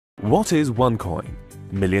What is OneCoin?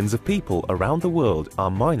 Millions of people around the world are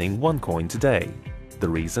mining OneCoin today. The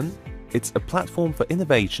reason? It's a platform for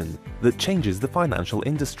innovation that changes the financial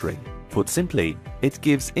industry. Put simply, it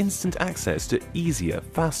gives instant access to easier,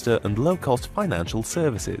 faster and low-cost financial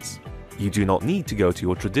services. You do not need to go to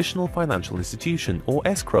your traditional financial institution or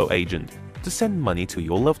escrow agent to send money to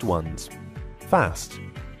your loved ones. Fast.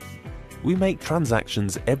 We make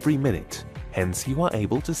transactions every minute, hence you are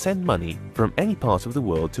able to send money from any part of the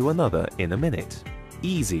world to another in a minute.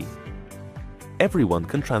 Easy. Everyone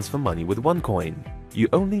can transfer money with OneCoin. You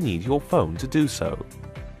only need your phone to do so.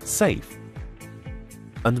 Safe.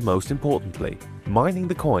 And most importantly, mining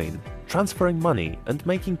the coin, transferring money and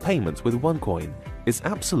making payments with OneCoin is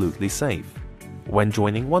absolutely safe. When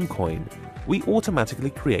joining OneCoin, we automatically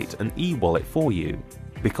create an e-wallet for you.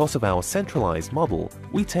 Because of our centralized model,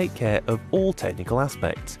 we take care of all technical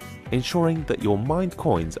aspects, ensuring that your mined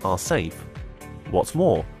coins are safe. What's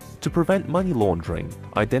more, to prevent money laundering,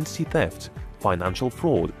 identity theft, financial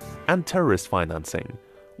fraud, and terrorist financing,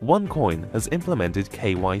 OneCoin has implemented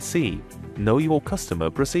KYC, Know Your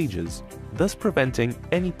Customer procedures, thus preventing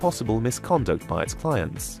any possible misconduct by its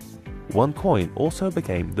clients. OneCoin also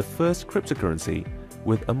became the first cryptocurrency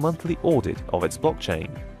with a monthly audit of its blockchain.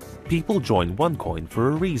 People join OneCoin for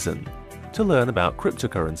a reason: to learn about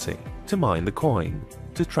cryptocurrency, to mine the coin,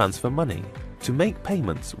 to transfer money, to make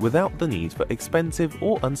payments without the need for expensive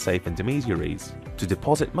or unsafe intermediaries, to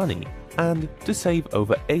deposit money, and to save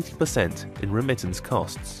over 80% in remittance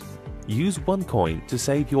costs. Use OneCoin to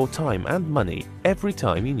save your time and money every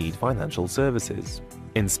time you need financial services.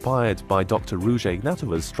 Inspired by Dr. Ruja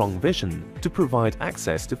Ignatova's strong vision to provide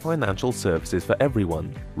access to financial services for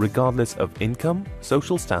everyone, regardless of income,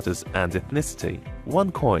 social status, and ethnicity,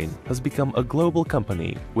 OneCoin has become a global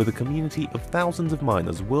company with a community of thousands of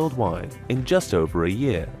miners worldwide in just over a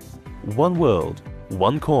year. One world,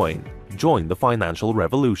 one coin. Join the financial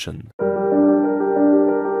revolution.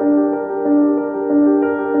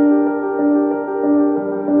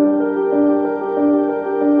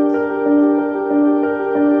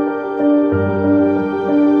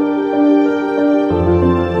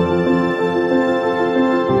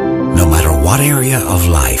 What area of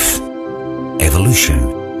life? Evolution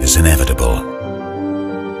is inevitable.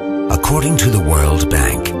 According to the World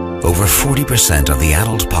Bank, over 40% of the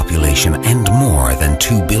adult population and more than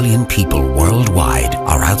 2 billion people worldwide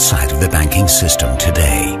are outside of the banking system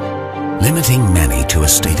today, limiting many to a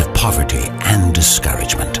state of poverty and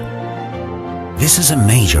discouragement. This is a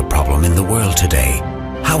major problem in the world today.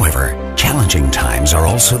 However, challenging times are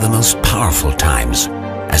also the most powerful times,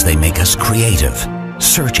 as they make us creative,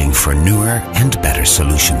 searching for newer and better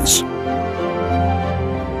solutions.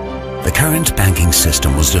 The current banking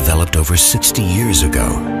system was developed over 60 years ago,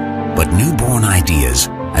 but newborn ideas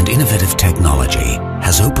and innovative technology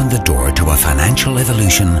has opened the door to a financial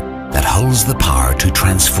evolution that holds the power to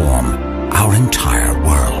transform our entire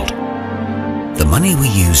world. The money we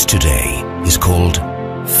use today is called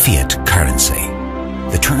fiat currency.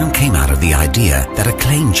 The term came out of the idea that a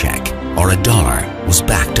claim check or a dollar was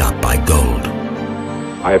backed up by gold.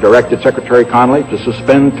 I have directed Secretary Connally to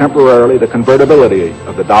suspend temporarily the convertibility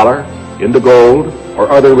of the dollar into gold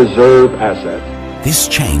or other reserve assets. This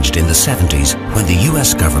changed in the 70s when the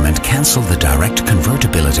US government canceled the direct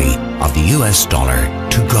convertibility of the US dollar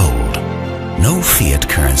to gold. No fiat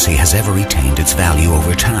currency has ever retained its value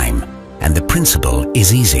over time, and the principle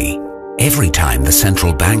is easy. Every time the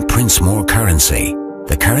central bank prints more currency,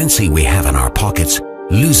 the currency we have in our pockets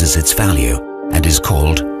loses its value and is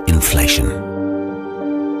called inflation.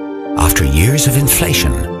 After years of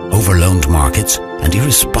inflation, overloaned markets, and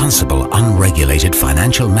irresponsible, unregulated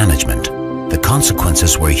financial management, the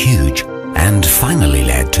consequences were huge and finally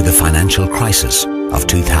led to the financial crisis of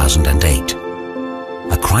 2008.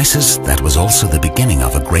 A crisis that was also the beginning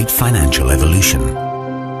of a great financial evolution.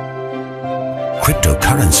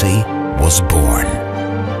 Cryptocurrency was born.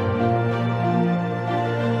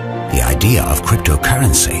 The idea of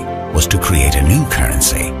cryptocurrency was to create a new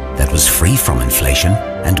currency that was free from inflation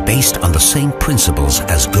and based on the same principles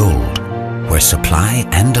as gold, where supply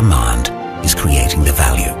and demand is creating the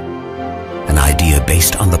value. An idea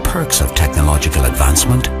based on the perks of technological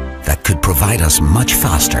advancement that could provide us much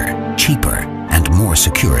faster, cheaper, and more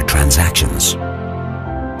secure transactions.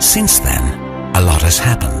 Since then, a lot has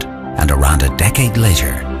happened, and around a decade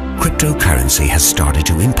later, cryptocurrency has started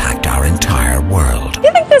to impact our entire world. Do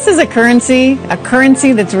you think this is a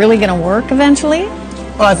currency that's really going to work eventually?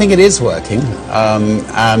 Well, I think it is working,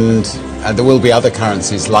 and there will be other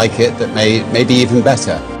currencies like it that may be even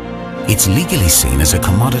better. It's legally seen as a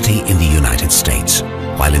commodity in the United States,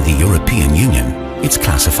 while in the European Union, it's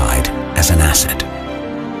classified as an asset.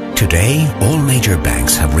 Today, all major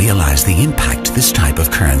banks have realized the impact this type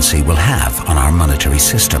of currency will have on our monetary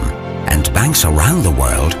system, and banks around the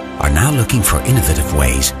world are now looking for innovative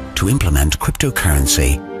ways to implement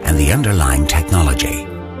cryptocurrency and the underlying technology,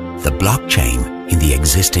 the blockchain, in the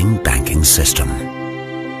existing banking system.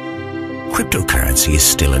 Cryptocurrency is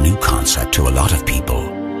still a new concept to a lot of people,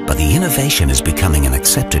 but the innovation is becoming an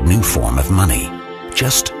accepted new form of money,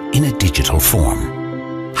 just in a digital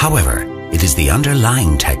form. However, it is the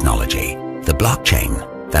underlying technology, the blockchain,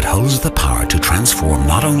 that holds the power to transform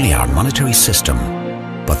not only our monetary system,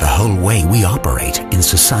 but the whole way we operate in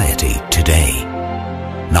society today.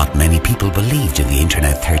 Not many people believed in the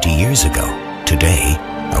internet 30 years ago. Today,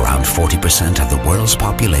 around 40% of the world's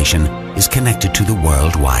population is connected to the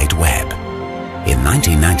World Wide Web. In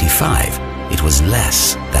 1995, it was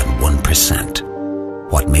less than 1%.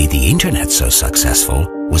 What made the internet so successful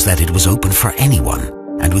was that it was open for anyone,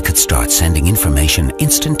 and we could start sending information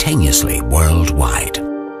instantaneously worldwide.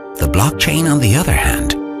 The blockchain, on the other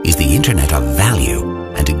hand, is the internet of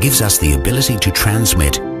value, and it gives us the ability to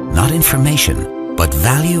transmit not information, but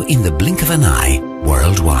value in the blink of an eye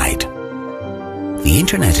worldwide. The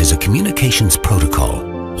internet is a communications protocol,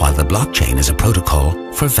 while the blockchain is a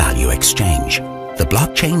protocol for value exchange. The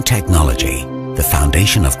blockchain technology, the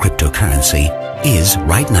foundation of cryptocurrency, is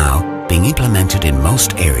right now being implemented in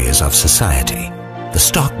most areas of society. The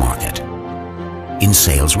stock market, in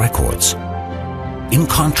sales records, in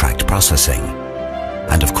contract processing,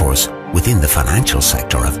 and of course within the financial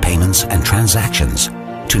sector of payments and transactions,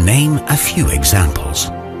 to name a few examples.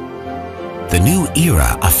 The new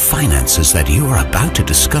era of finances that you are about to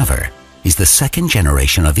discover is the second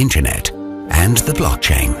generation of internet and the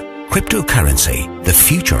blockchain. Cryptocurrency, the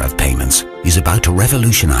future of payments, is about to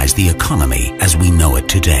revolutionize the economy as we know it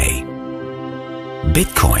today.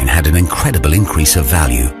 Bitcoin had an incredible increase of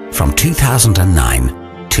value from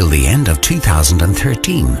 2009 till the end of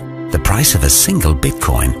 2013. The price of a single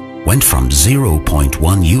Bitcoin went from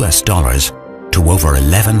 $0.1 US to over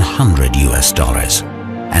 $1,100 US,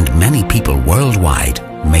 and many people worldwide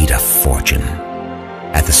made a fortune.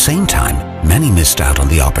 At the same time, many missed out on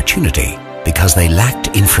the opportunity because they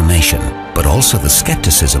lacked information, but also the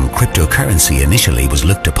skepticism cryptocurrency initially was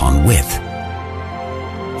looked upon with.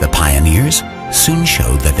 The pioneers soon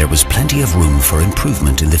showed that there was plenty of room for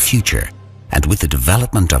improvement in the future, and with the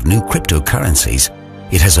development of new cryptocurrencies,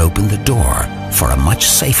 it has opened the door for a much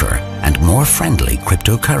safer and more friendly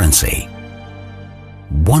cryptocurrency.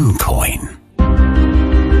 OneCoin.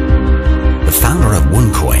 The founder of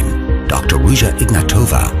OneCoin, Dr. Ruja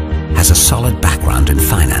Ignatova, has a solid background in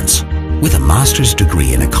finance, with a master's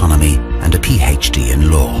degree in economy and a PhD in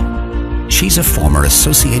law. She's a former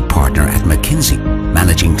associate partner at McKinsey,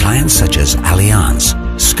 managing clients such as Allianz,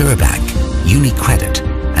 Sberbank, UniCredit,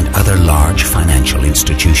 and other large financial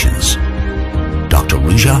institutions. Dr.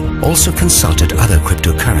 Ruja also consulted other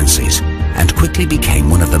cryptocurrencies and quickly became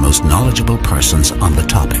one of the most knowledgeable persons on the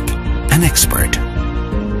topic, an expert.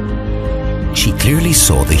 She clearly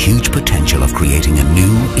saw the huge potential of creating a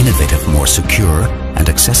new, innovative, more secure and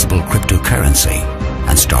accessible cryptocurrency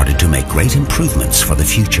and started to make great improvements for the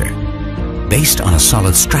future, based on a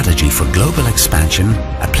solid strategy for global expansion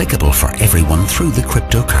applicable for everyone through the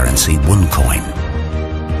cryptocurrency OneCoin.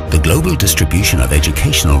 The global distribution of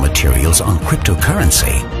educational materials on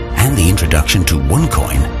cryptocurrency and the introduction to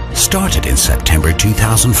OneCoin started in September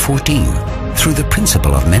 2014 through the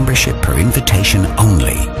principle of membership per invitation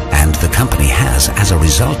only, and the company has, as a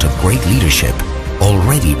result of great leadership,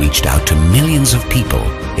 already reached out to millions of people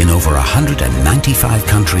in over 195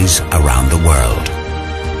 countries around the world.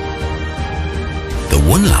 The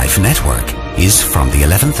One Life Network is, from the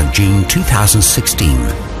 11th of June 2016,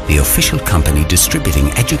 the official company distributing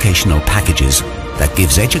educational packages that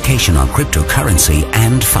gives education on cryptocurrency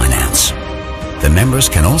and finance. The members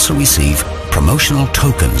can also receive promotional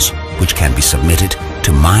tokens which can be submitted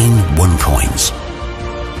to mine OneCoins.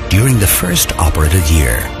 During the first operative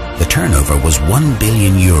year, the turnover was €1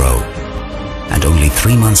 billion, and only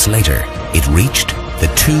 3 months later, it reached the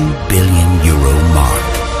 €2 billion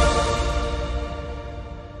mark.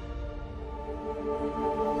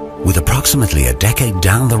 With approximately a decade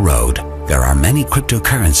down the road, there are many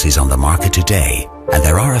cryptocurrencies on the market today, and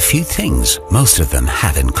there are a few things most of them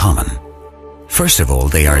have in common. First of all,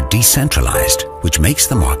 they are decentralized, which makes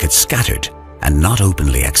the market scattered and not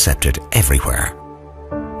openly accepted everywhere.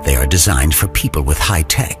 They are designed for people with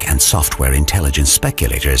high-tech and software intelligence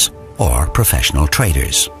speculators or professional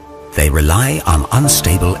traders. They rely on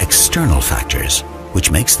unstable external factors,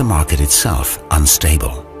 which makes the market itself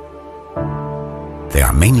unstable. They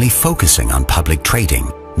are mainly focusing on public trading,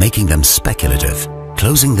 making them speculative,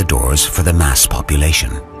 closing the doors for the mass population.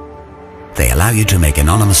 They allow you to make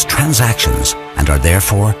anonymous transactions and are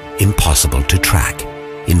therefore impossible to track,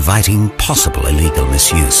 inviting possible illegal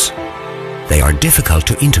misuse. They are difficult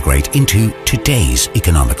to integrate into today's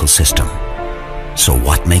economical system. So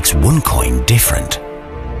what makes OneCoin different?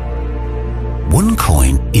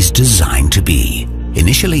 OneCoin is designed to be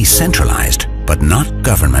initially centralized but not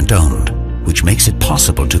government-owned, which makes it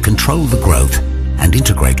possible to control the growth and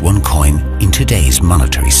integrate OneCoin in today's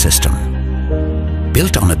monetary system.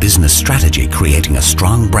 Built on a business strategy creating a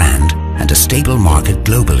strong brand and a stable market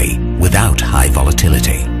globally without high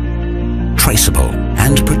volatility. Traceable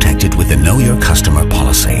and protected with the Know Your Customer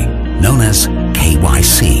policy, known as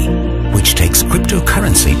KYC, which takes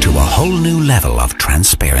cryptocurrency to a whole new level of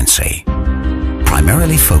transparency.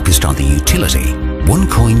 Primarily focused on the utility,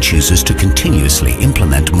 OneCoin chooses to continuously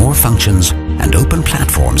implement more functions and open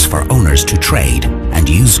platforms for owners to trade and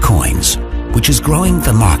use coins, which is growing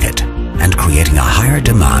the market and creating a higher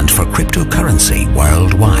demand for cryptocurrency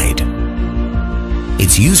worldwide.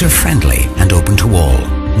 It's user-friendly and open to all.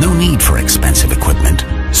 No need for expensive equipment,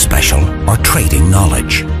 special or trading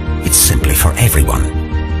knowledge. It's simply for everyone.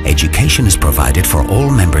 Education is provided for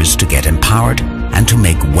all members to get empowered and to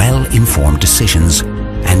make well-informed decisions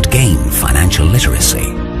and gain financial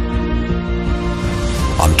literacy.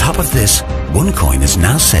 On top of this, OneCoin is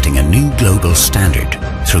now setting a new global standard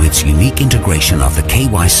through its unique integration of the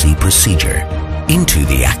KYC procedure into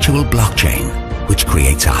the actual blockchain, which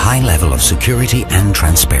creates a high level of security and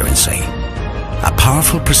transparency. A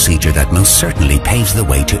powerful procedure that most certainly paves the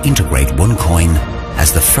way to integrate OneCoin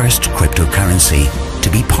as the first cryptocurrency to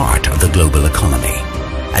be part of the global economy.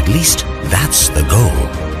 At least that's the goal.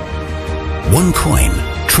 OneCoin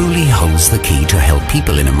truly holds the key to help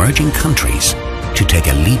people in emerging countries to take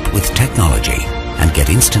a leap with technology and get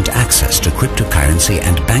instant access to cryptocurrency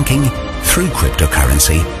and banking through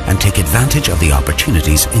cryptocurrency and take advantage of the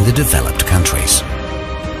opportunities in the developed countries.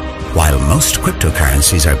 While most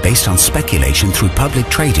cryptocurrencies are based on speculation through public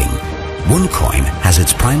trading, OneCoin has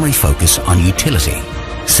its primary focus on utility.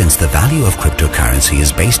 Since the value of cryptocurrency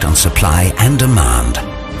is based on supply and demand,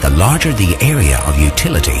 the larger the area of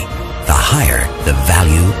utility, the higher the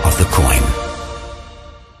value of the coin.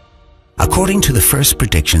 According to the first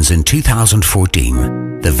predictions in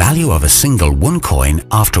 2014, the value of a single OneCoin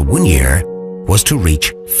after 1 year was to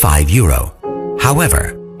reach €5.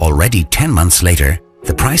 However, already 10 months later,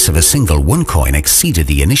 the price of a single OneCoin exceeded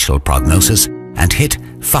the initial prognosis and hit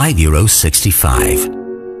 €5.65.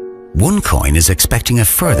 OneCoin is expecting a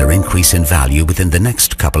further increase in value within the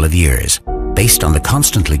next couple of years, based on the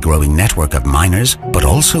constantly growing network of miners, but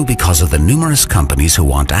also because of the numerous companies who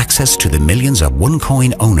want access to the millions of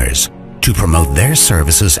OneCoin owners to promote their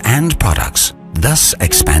services and products, thus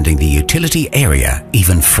expanding the utility area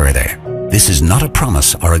even further. This is not a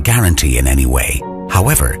promise or a guarantee in any way.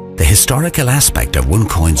 However, the historical aspect of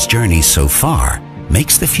OneCoin's journey so far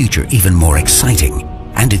makes the future even more exciting,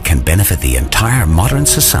 and it can benefit the entire modern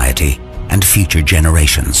society and future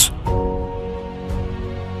generations.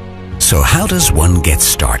 So how does one get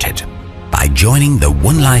started? By joining the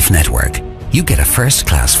One Life Network, you get a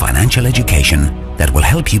first-class financial education that will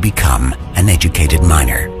help you become an educated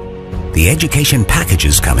miner. The education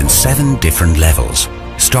packages come in 7 different levels,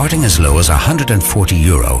 starting as low as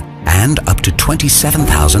 €140 and up to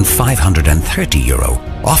 €27,530,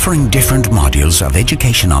 offering different modules of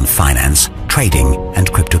education on finance, trading,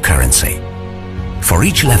 and cryptocurrency. For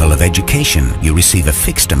each level of education, you receive a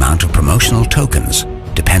fixed amount of promotional tokens.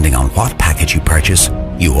 Depending on what package you purchase,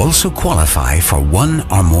 you also qualify for 1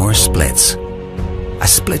 or more splits. A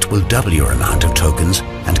split will double your amount of tokens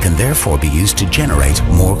and can therefore be used to generate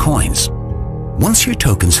more coins. Once your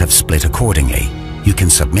tokens have split accordingly, you can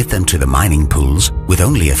submit them to the mining pools with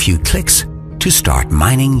only a few clicks to start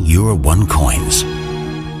mining your OneCoins.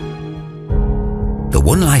 The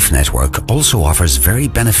One Life Network also offers very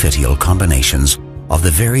beneficial combinations of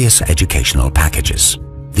the various educational packages.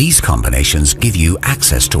 These combinations give you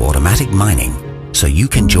access to automatic mining, so you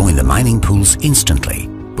can join the mining pools instantly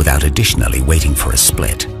without additionally waiting for a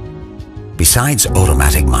split. Besides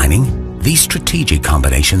automatic mining, these strategic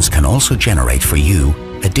combinations can also generate for you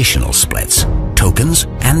additional splits, tokens,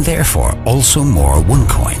 and therefore also more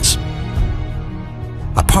OneCoins.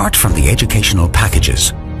 Apart from the educational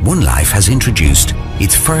packages, One Life has introduced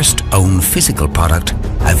its first own physical product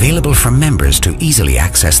available for members to easily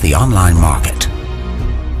access the online market.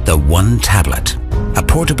 The One Tablet, a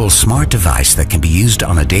portable smart device that can be used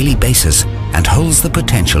on a daily basis and holds the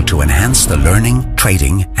potential to enhance the learning,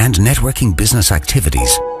 trading, and networking business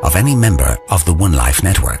activities of any member of the One Life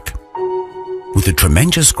Network. With the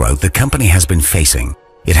tremendous growth the company has been facing,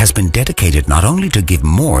 it has been dedicated not only to give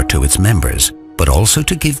more to its members, but also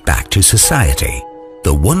to give back to society.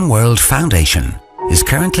 The One World Foundation is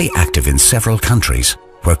currently active in several countries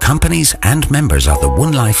where companies and members of the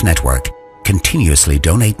One Life network continuously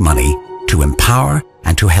donate money to empower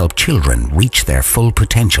and to help children reach their full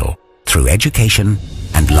potential through education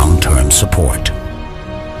and long-term support.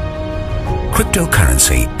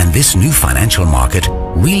 Cryptocurrency and this new financial market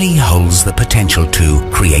really holds the potential to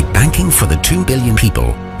create banking for the 2 billion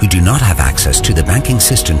people who do not have access to the banking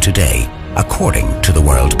system today, according to the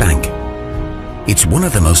World Bank. It's one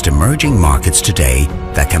of the most emerging markets today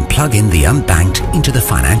that can plug in the unbanked into the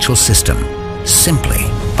financial system simply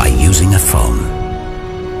by using a phone.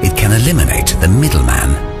 It can eliminate the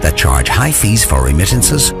middleman that charge high fees for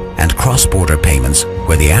remittances and cross-border payments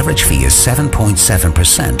where the average fee is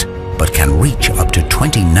 7.7% but can reach up to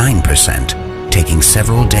 29%, taking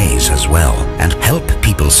several days as well, and help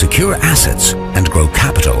people secure assets and grow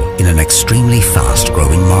capital in an extremely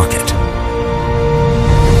fast-growing market.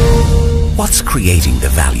 What's creating the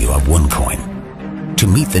value of OneCoin? To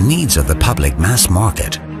meet the needs of the public mass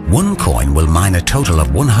market, OneCoin will mine a total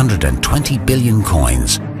of 120 billion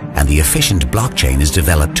coins, and the efficient blockchain is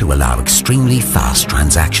developed to allow extremely fast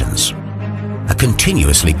transactions. A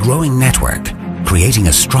continuously growing network, creating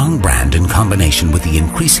a strong brand in combination with the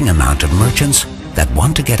increasing amount of merchants that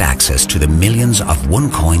want to get access to the millions of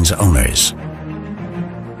OneCoin's owners.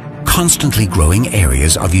 Constantly growing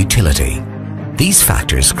areas of utility. These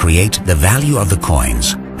factors create the value of the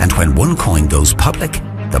coins, and when OneCoin goes public,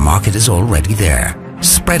 the market is already there,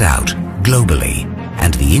 spread out globally,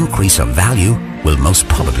 and the increase of value will most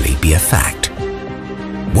probably be a fact.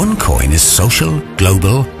 OneCoin is social,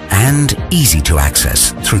 global, and easy to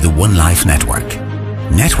access through the One Life network.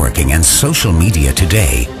 Networking and social media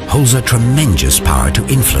today holds a tremendous power to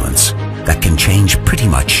influence that can change pretty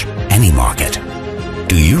much any market.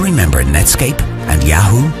 Do you remember Netscape and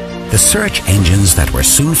Yahoo? The search engines that were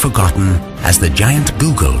soon forgotten as the giant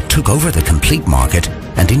Google took over the complete market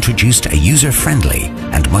and introduced a user-friendly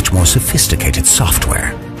and much more sophisticated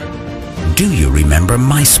software. Do you remember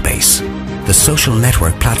MySpace, the social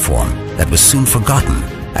network platform that was soon forgotten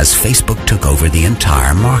as Facebook took over the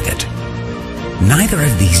entire market? Neither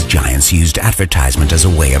of these giants used advertisement as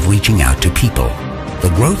a way of reaching out to people.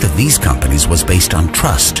 The growth of these companies was based on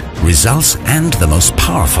trust, results, and the most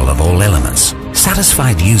powerful of all elements,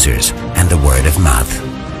 satisfied users and the word of mouth.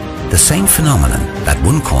 The same phenomenon that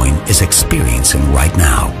OneCoin is experiencing right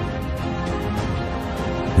now.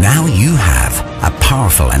 Now you have a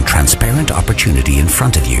powerful and transparent opportunity in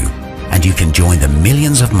front of you, and you can join the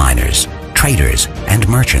millions of miners, traders, and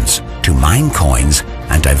merchants to mine coins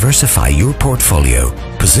and diversify your portfolio,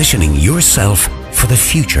 positioning yourself for the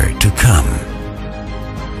future to come.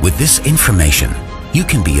 With this information, you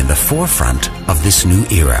can be in the forefront of this new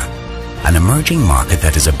era, an emerging market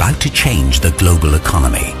that is about to change the global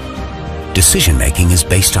economy. Decision-making is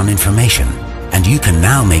based on information, and you can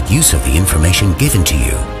now make use of the information given to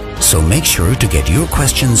you. So make sure to get your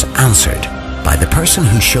questions answered by the person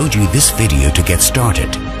who showed you this video to get started.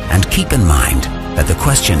 And keep in mind that the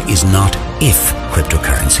question is not if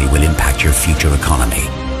cryptocurrency will impact your future economy.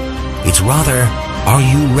 It's rather, are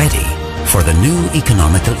you ready for the new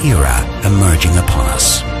economical era emerging upon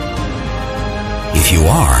us? If you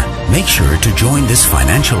are, make sure to join this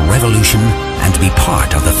financial revolution and be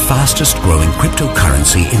part of the fastest growing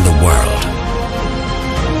cryptocurrency in the world.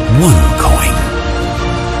 OneCoin.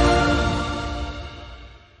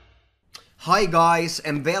 Hi guys,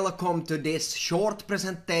 and welcome to this short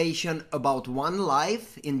presentation about One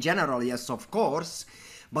Life in general, yes of course,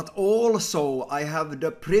 but also I have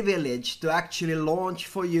the privilege to actually launch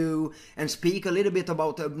for you and speak a little bit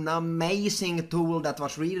about an amazing tool that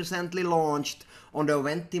was recently launched on the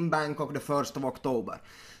event in Bangkok the 1st of October.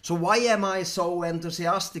 So why am I so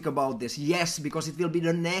enthusiastic about this? Yes, because it will be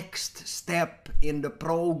the next step in the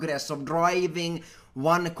progress of driving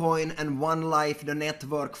OneCoin and One Life, the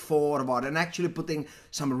network, forward, and actually putting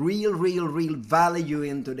some real value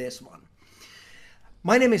into this one.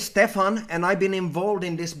 My name is Stefan, and I've been involved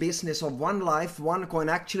in this business of One Life, OneCoin,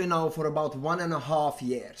 actually now for about 1.5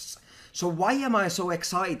 years. So why am I so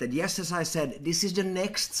excited? Yes, as I said, this is the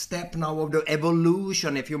next step now of the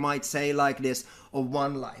evolution, if you might say like this, of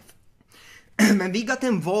One Life. When we got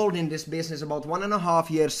involved in this business about 1.5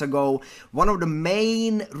 years ago, one of the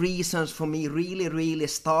main reasons for me really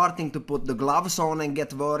starting to put the gloves on and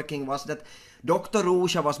get working was that Dr.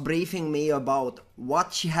 Ruja was briefing me about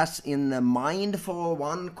what she has in mind for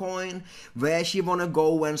OneCoin, where she wanna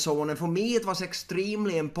go and so on. And for me it was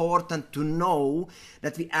extremely important to know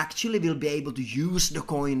that we actually will be able to use the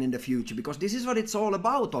coin in the future, because this is what it's all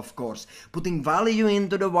about, of course. Putting value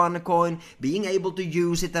into the OneCoin, being able to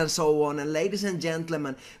use it and so on. And ladies and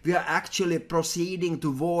gentlemen, we are actually proceeding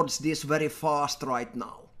towards this very fast right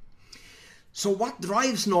now. So what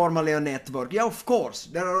drives normally a network? Yeah, of course,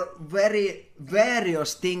 there are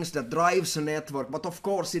various things that drives a network, but of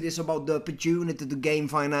course it is about the opportunity to gain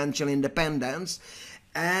financial independence.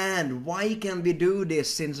 And why can we do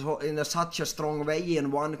this in such a strong way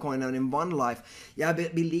in OneCoin and in OneLife? Yeah, I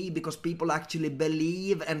believe because people actually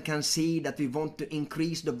believe and can see that we want to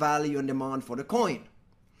increase the value and demand for the coin.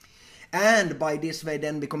 And by this way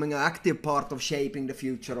then becoming an active part of shaping the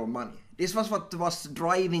future of money. This was what was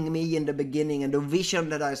driving me in the beginning and the vision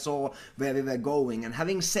that I saw where we were going. And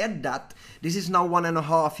having said that, this is now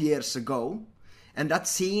 1.5 years ago. And that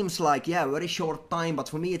seems like, yeah, a very short time, but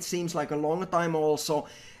for me it seems like a long time also.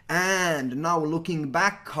 And now looking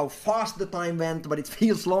back how fast the time went, but it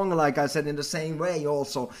feels long, like I said, in the same way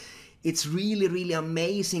also. It's really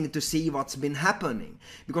amazing to see what's been happening,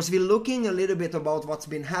 because we're looking a little bit about what's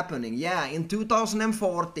been happening. Yeah, in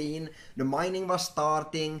 2014 the mining was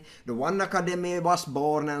starting, the One Academy was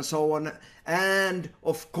born and so on, and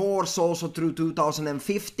of course also through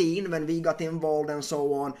 2015 when we got involved and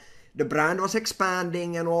so on, the brand was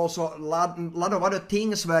expanding, and also a lot of other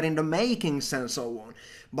things were in the makings and so on.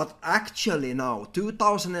 But actually now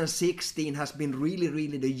 2016 has been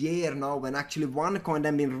really the year now when actually OneCoin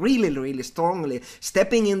has been really strongly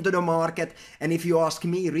stepping into the market, and if you ask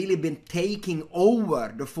me, really been taking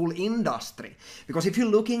over the full industry. Because if you're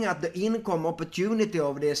looking at the income opportunity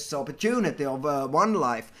of this opportunity of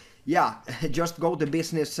OneLife, yeah, just go to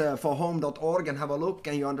businessforhome.org and have a look,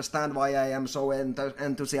 and you understand why I am so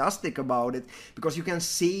enthusiastic about it, because you can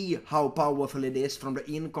see how powerful it is from the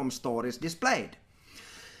income stories displayed.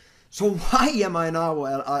 So why am I now,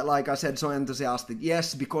 like I said, so enthusiastic?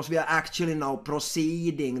 Yes, because we are actually now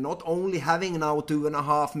proceeding, not only having now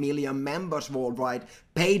 2.5 million members worldwide,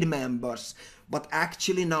 paid members, but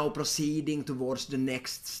actually now proceeding towards the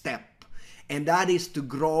next step. And that is to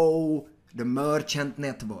grow the merchant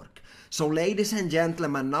network. So ladies and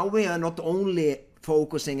gentlemen, now we are not only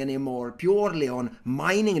focusing anymore purely on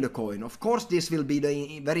mining the coin. Of course this will be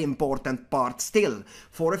the very important part still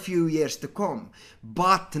for a few years to come,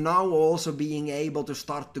 but now also being able to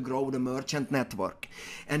start to grow the merchant network.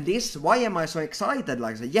 And this, why am I so excited?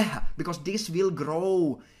 Like I said, yeah, because this will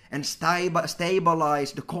grow and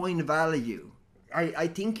stabilize the coin value. I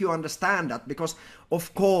think you understand that, because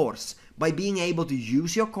of course by being able to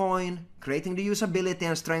use your coin, creating the usability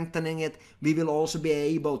and strengthening it, we will also be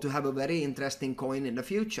able to have a very interesting coin in the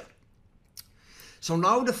future. So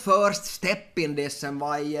now the first step in this, and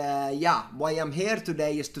why I'm here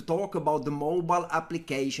today, is to talk about the mobile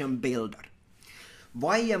application builder.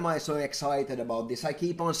 Why am I so excited about this? I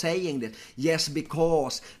keep on saying this. Yes,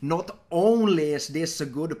 because not only is this a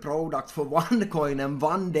good product for OneCoin and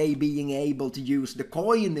one day being able to use the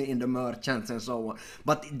coin in the merchants and so on,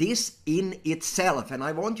 but this in itself, and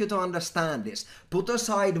I want you to understand this, put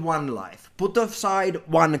aside OneLife, put aside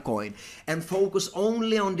OneCoin, and focus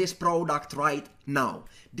only on this product right now.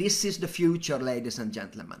 This is the future, ladies and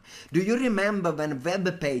gentlemen. Do you remember when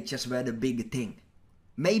web pages were the big thing?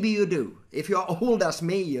 Maybe you do. If you are old as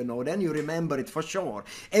me, you know, then you remember it for sure.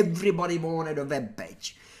 Everybody wanted a web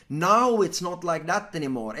page. Now it's not like that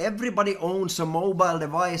anymore. Everybody owns a mobile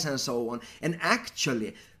device and so on. And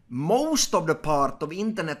actually, most of the part of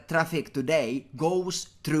internet traffic today goes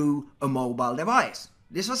through a mobile device.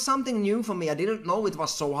 This was something new for me. I didn't know it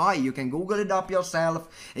was so high. You can Google it up yourself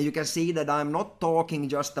and you can see that I'm not talking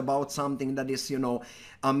just about something that is, you know,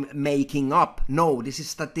 I'm making up. No, this is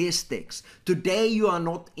statistics. Today you are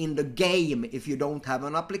not in the game if you don't have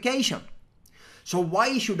an application. So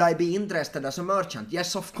why should I be interested as a merchant?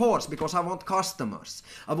 Yes, of course, because I want customers.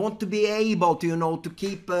 I want to be able to, you know, to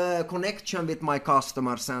keep a connection with my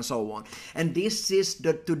customers and so on. And this is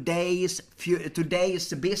the today's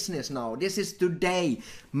business now. This is today.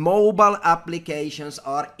 Mobile applications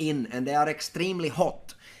are in and they are extremely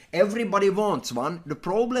hot. Everybody wants one. The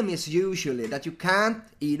problem is usually that you can't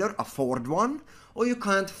either afford one or you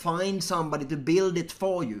can't find somebody to build it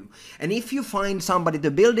for you. And if you find somebody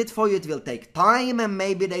to build it for you, it will take time and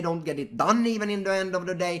maybe they don't get it done even in the end of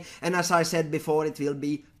the day. And as I said before, it will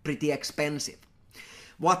be pretty expensive.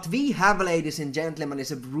 What we have, ladies and gentlemen,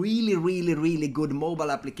 is a really good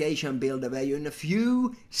mobile application builder where you in a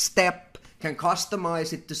few steps can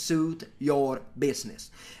customize it to suit your business.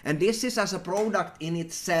 And this is as a product in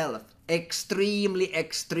itself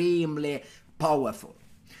extremely powerful.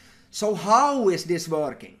 So how is this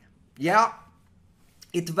working? Yeah,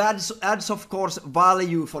 it adds of course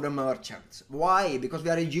value for the merchants. Why? Because we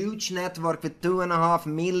are a huge network with 2.5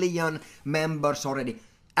 million members already,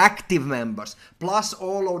 active members, plus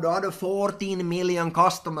all of the other 14 million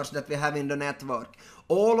customers that we have in the network.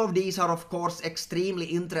 All of these are of course extremely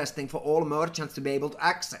interesting for all merchants to be able to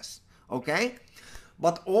access, okay?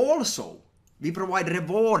 But also we provide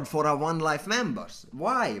reward for our One Life members.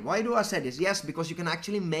 Why? Why do I say this? Yes, because you can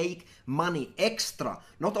actually make money extra,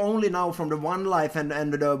 not only now from the One Life and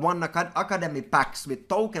the One Academy packs with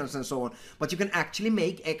tokens and so on, but you can actually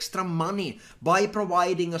make extra money by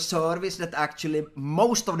providing a service that actually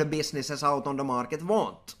most of the businesses out on the market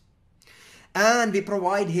want. And we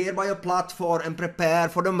provide hereby a platform and prepare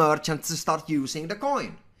for the merchants to start using the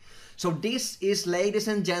coin. So this is, ladies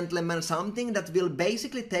and gentlemen, something that will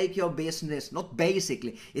basically take your business, not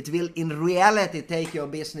basically, it will in reality take your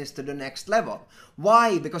business to the next level.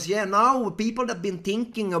 Why? Because yeah, now people that have been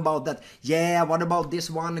thinking about that, yeah, what about this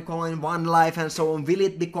OneCoin, One Life and so on, will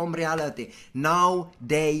it become reality? Now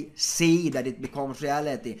they see that it becomes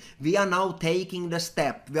reality. We are now taking the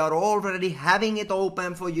step. We are already having it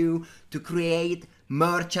open for you to create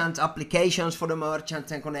merchant applications for the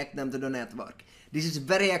merchants and connect them to the network. This is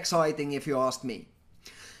very exciting if you ask me.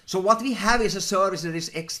 So what we have is a service that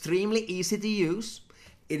is extremely easy to use.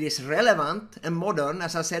 It is relevant and modern,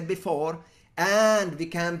 as I said before, and we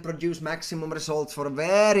can produce maximum results for a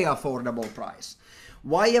very affordable price.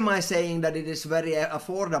 Why am I saying that it is very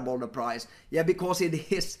affordable, the price? Yeah, because it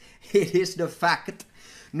is the fact.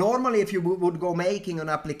 Normally, if you would go making an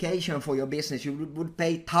application for your business, you would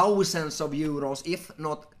pay thousands of euros, if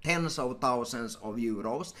not tens of thousands of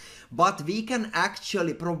euros. But we can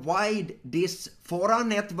actually provide this for our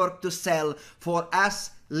network to sell for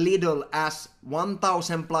as little as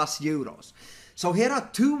 1,000 plus euros. So here are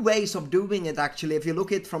two ways of doing it actually, if you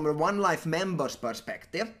look at it from a One Life members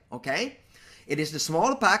perspective, okay? It is the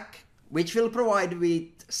small pack, which will provide with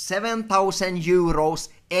 7,000 euros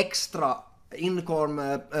extra income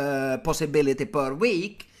possibility per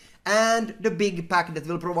week, and the big pack that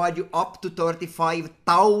will provide you up to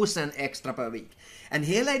 35,000 extra per week. And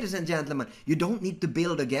here, ladies and gentlemen, you don't need to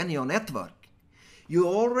build again your network. You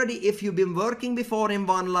already, if you've been working before in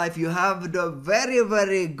One Life, you have the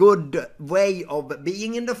very good way of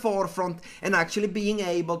being in the forefront and actually being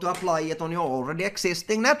able to apply it on your already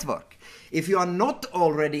existing network. If you are not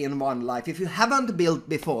already in One Life, if you haven't built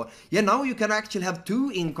before, yeah, now you can actually have two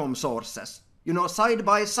income sources, you know, side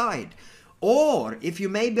by side. Or if you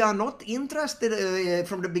maybe are not interested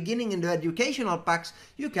from the beginning in the educational packs,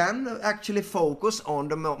 you can actually focus on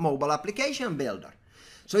the mobile application builder.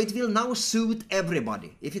 So it will now suit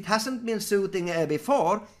everybody. If it hasn't been suiting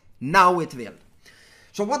before, now it will.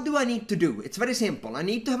 So what do I need to do? It's very simple. I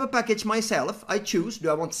need to have a package myself. I choose, do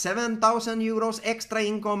I want 7,000 euros extra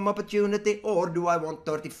income opportunity or do I want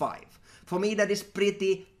 35? For me that is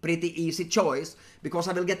pretty easy choice, because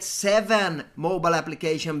I will get 7 mobile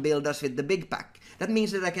application builders with the big pack. That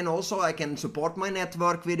means that I can support my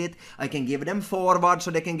network with it, I can give them forward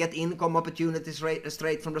so they can get income opportunities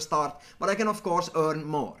straight from the start, but I can of course earn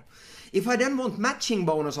more. If I then want matching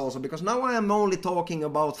bonus also, because now I am only talking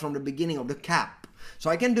about from the beginning of the cap, so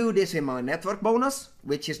I can do this in my network bonus,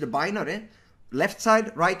 which is the binary, left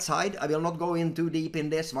side, right side. I will not go in too deep in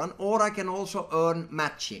this one, or I can also earn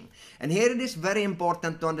matching. And here it is very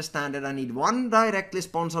important to understand that I need one directly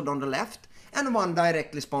sponsored on the left and one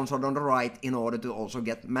directly sponsored on the right in order to also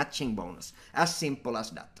get matching bonus. As simple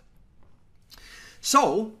as that.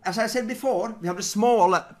 So, as I said before, we have the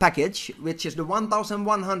small package, which is the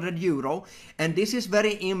 1,100 euro, and this is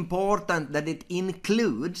very important that it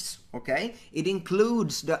includes, okay, it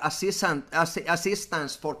includes the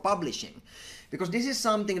assistance for publishing. Because this is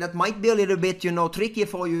something that might be a little bit, you know, tricky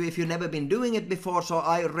for you if you've never been doing it before, so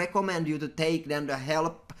I recommend you to take then the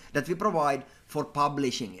help that we provide for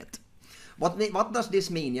publishing it. What does this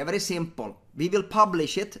mean? Yeah, very simple. We will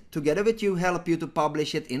publish it together with you, help you to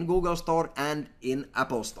publish it in Google Store and in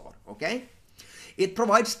Apple Store, okay? It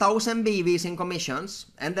provides 1,000 BVs in commissions,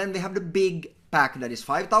 and then we have the big pack that is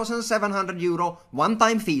 5,700 euro,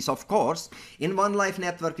 one-time fees of course. In One Life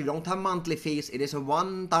Network you don't have monthly fees, it is a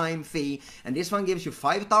one-time fee, and this one gives you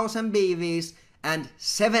 5,000 BVs and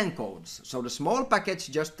 7 codes. So the small package,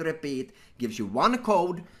 just to repeat, gives you 1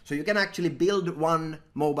 code, so you can actually build one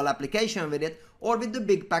mobile application with it, or with the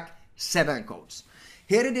big pack, 7 codes.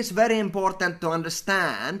 Here it is very important to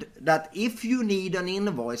understand that if you need an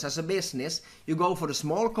invoice as a business, you go for the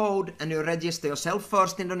small code and you register yourself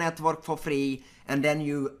first in the network for free, and then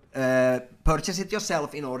you purchase it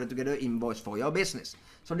yourself in order to get an invoice for your business.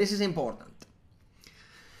 So this is important.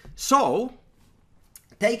 So,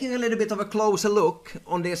 taking a little bit of a closer look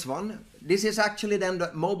on this one, this is actually then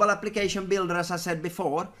the mobile application builder, as I said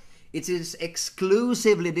before. It is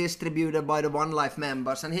exclusively distributed by the OneLife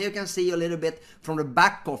members, and here you can see a little bit from the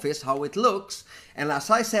back office how it looks. And as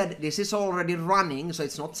I said, this is already running, so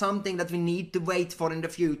it's not something that we need to wait for in the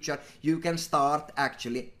future. You can start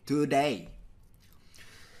actually today.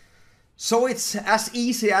 So it's as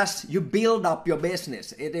easy as you build up your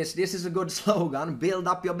business. This is a good slogan, build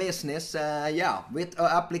up your business, yeah, with an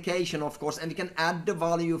application of course, and we can add the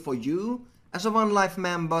value for you as a OneLife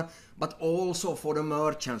member, but also for the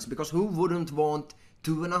merchants, because who wouldn't want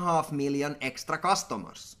 2.5 million extra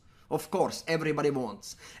customers? Of course, everybody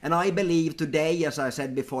wants. And I believe today, as I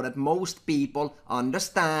said before, that most people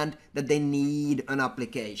understand that they need an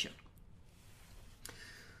application.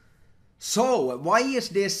 So, why is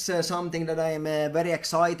this something that I am very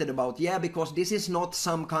excited about? Yeah, because this is not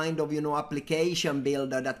some kind of, application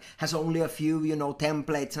builder that has only a few,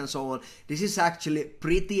 templates and so on. This is actually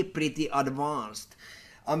pretty advanced.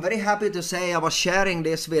 I'm very happy to say I was sharing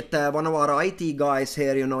this with one of our IT guys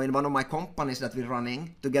here, in one of my companies that we're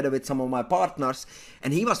running together with some of my partners.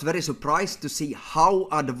 And he was very surprised to see how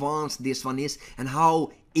advanced this one is and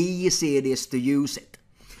how easy it is to use it.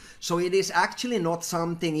 So it is actually not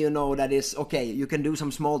something, that is, okay, you can do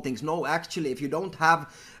some small things. No, actually, if you don't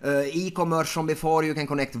have e-commerce from before, you can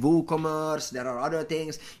connect WooCommerce. There are other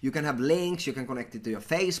things. You can have links. You can connect it to your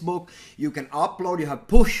Facebook. You can upload. You have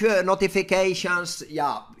push notifications.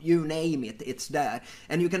 Yeah, you name it. It's there.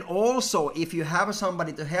 And you can also, if you have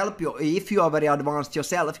somebody to help you, if you are very advanced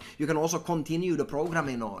yourself, you can also continue the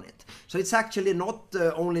programming on it. So it's actually not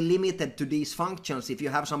only limited to these functions if you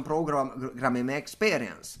have some programming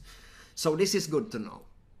experience. So this is good to know.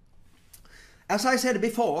 As I said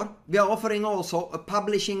before, we are offering also a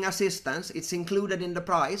publishing assistance. It's included in the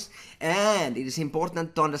price, and it is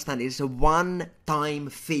important to understand it is a one-time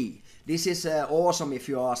fee. This is awesome if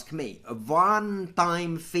you ask me. A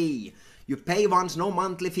one-time fee. You pay once, no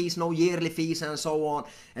monthly fees, no yearly fees and so on.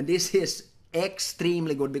 And this is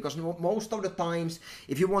extremely good, because most of the times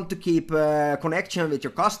if you want to keep connection with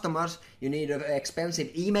your customers, you need an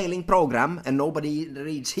expensive emailing program, and nobody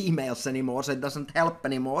reads emails anymore, so it doesn't help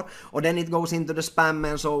anymore, or then it goes into the spam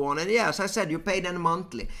and so on. And yeah, as I said, you pay them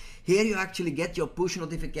monthly. Here you actually get your push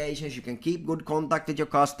notifications, you can keep good contact with your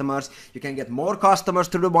customers, you can get more customers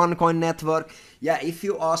to the OneCoin network. Yeah, if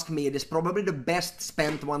you ask me, it is probably the best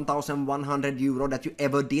spent 1,100 euro that you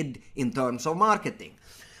ever did in terms of marketing.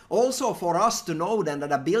 Also, for us to know then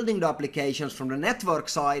that are building the applications from the network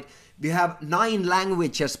side, we have 9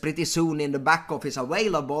 languages pretty soon in the back office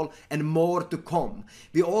available, and more to come.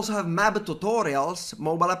 We also have MAB tutorials,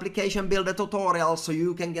 mobile application builder tutorials, so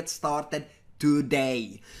you can get started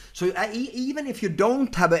today. So even if you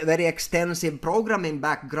don't have a very extensive programming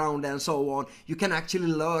background and so on, you can actually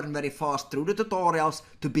learn very fast through the tutorials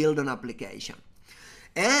to build an application.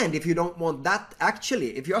 And if you don't want that,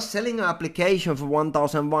 actually, if you're selling an application for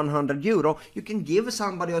 1,100 euro, you can give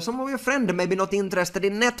somebody or some of your friends maybe not interested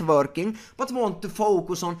in networking, but want to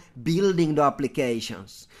focus on building the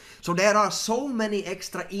applications. So there are so many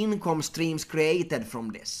extra income streams created from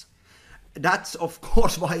this. That's of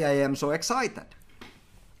course why I am so excited.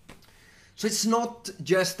 So it's not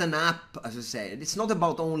just an app, as I said. It's not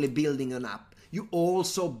about only building an app. You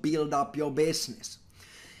also build up your business.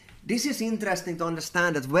 This is interesting to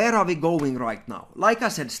understand that where are we going right now? Like I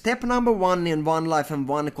said, step number 1 in OneLife and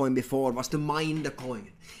OneCoin before was to mine the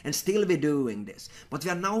coin. And still we're doing this. But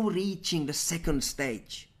we are now reaching the second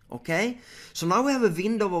stage. Okay? So now we have a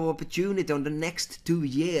window of opportunity on the next 2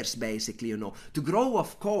 years basically, to grow,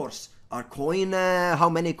 of course, our coin, how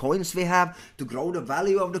many coins we have, to grow the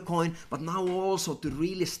value of the coin, but now also to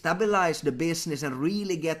really stabilize the business and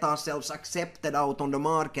really get ourselves accepted out on the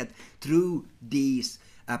market through these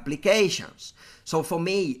applications. So for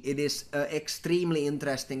me, it is an extremely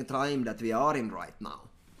interesting time that we are in right now.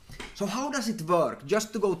 So how does it work?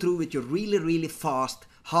 Just to go through with you really fast,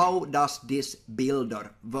 how does this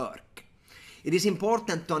builder work? It is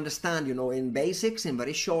important to understand, in basics, in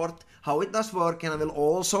very short, how it does work, and I will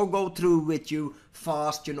also go through with you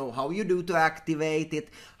fast, how you do to activate it,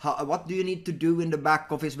 what do you need to do in the back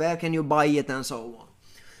office, where can you buy it, and so on.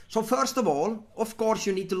 So first of all, of course,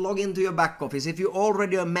 you need to log into your back office. If you're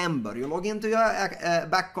already a member, you log into your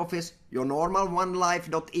back office, your normal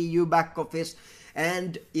onelife.eu back office.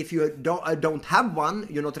 And if you don't have one,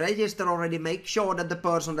 you're not registered already, make sure that the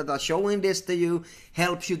person that is showing this to you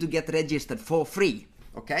helps you to get registered for free.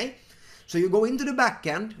 Okay? So you go into the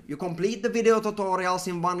backend, you complete the video tutorials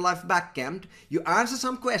in OneLife backend, you answer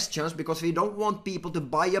some questions because we don't want people to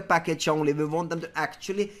buy a package only, we want them to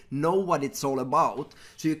actually know what it's all about.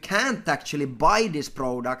 So you can't actually buy this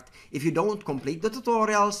product if you don't complete the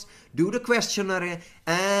tutorials, do the questionnaire,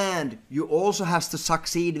 and you also have to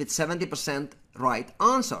succeed with 70% right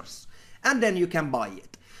answers. And then you can buy it.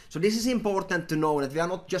 So this is important to know, that we are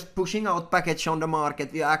not just pushing out package on the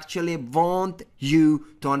market, we actually want you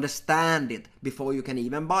to understand it before you can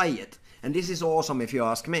even buy it. And this is awesome if you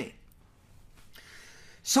ask me.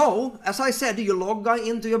 So, as I said, you log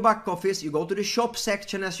into your back office, you go to the shop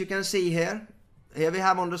section as you can see here. Here we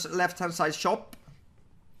have on the left hand side shop.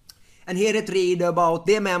 And here it reads about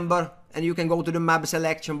the member, and you can go to the map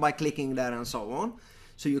selection by clicking there and so on.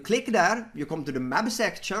 So you click there, you come to the map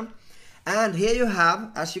section. And here you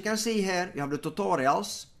have, as you can see here, you have the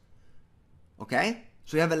tutorials. Okay,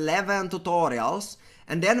 so you have 11 tutorials.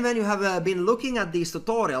 And then when you have been looking at these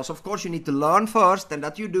tutorials, of course you need to learn first, and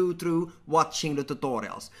that you do through watching the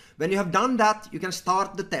tutorials. When you have done that, you can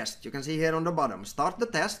start the test. You can see here on the bottom, start the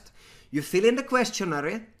test. You fill in the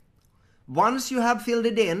questionnaire. Once you have filled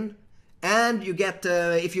it in, and you get,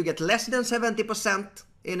 if you get less than 70%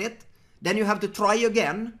 in it, then you have to try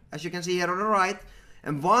again, as you can see here on the right.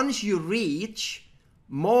 And once you reach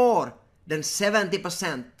more than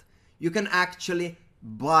 70%, you can actually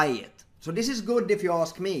buy it. So this is good if you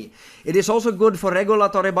ask me. It is also good for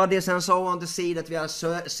regulatory bodies and so on to see that we are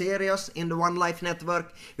serious in the OneLife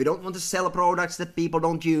network. We don't want to sell products that people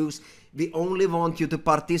don't use. We only want you to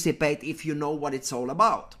participate if you know what it's all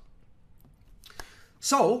about.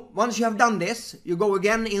 So once you have done this, you go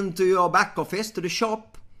again into your back office to the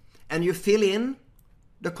shop and you fill in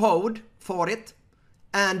the code for it.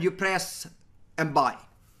 And you press and buy.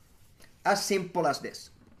 As simple as this.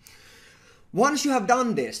 Once you have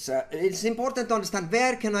done this, it's important to understand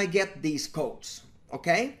where can I get these codes.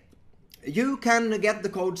 Okay? You can get the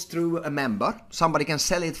codes through a member. Somebody can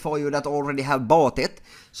sell it for you that already have bought it.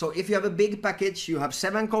 So if you have a big package, you have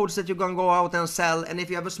 7 codes that you can go out and sell. And if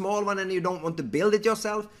you have a small one and you don't want to build it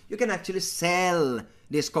yourself, you can actually sell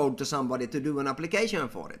this code to somebody to do an application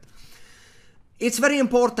for it. It's very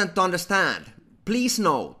important to understand. Please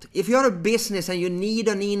note, if you're a business and you need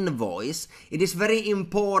an invoice, it is very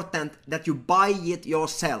important that you buy it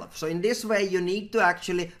yourself. So in this way, you need to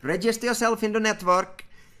actually register yourself in the network.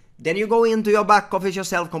 Then you go into your back office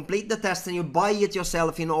yourself, complete the test, and you buy it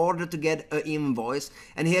yourself in order to get an invoice.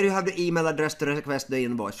 And here you have the email address to request the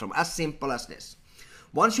invoice from. As simple as this.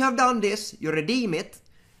 Once you have done this, you redeem it,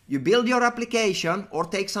 you build your application or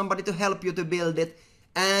take somebody to help you to build it,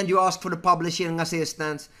 and you ask for the publishing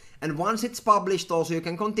assistance. And once it's published also, you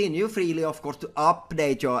can continue freely, of course, to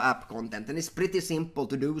update your app content. And it's pretty simple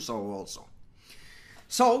to do so also.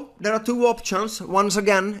 So, there are 2 options. Once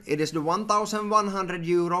again, it is the 1,100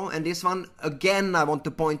 euro. And this one, again, I want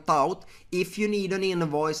to point out, if you need an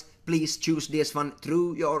invoice, please choose this one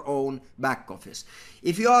through your own back office.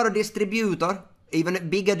 If you are a distributor, even a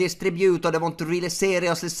bigger distributor that want to really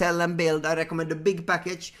seriously sell and build, I recommend the big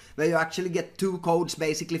package, where you actually get 2 codes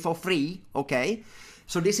basically for free, okay?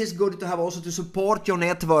 So this is good to have also to support your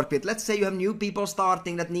network with. Let's say you have new people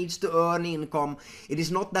starting that needs to earn income. It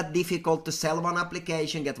is not that difficult to sell one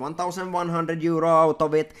application, get 1,100 euro out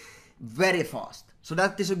of it very fast. So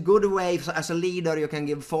that is a good way. So as a leader, you can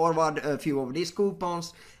give forward a few of these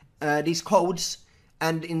coupons, these codes,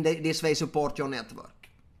 and in this way support your network.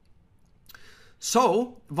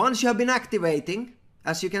 So once you have been activating,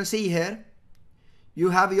 as you can see here, you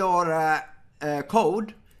have your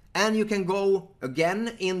code. And you can go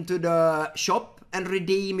again into the shop and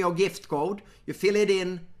redeem your gift code. You fill it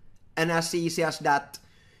in, and as easy as that,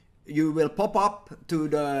 you will pop up to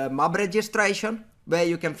the MAB registration, where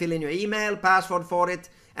you can fill in your email, password for it,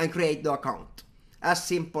 and create the account. As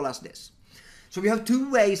simple as this. So we have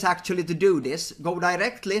 2 ways actually to do this. Go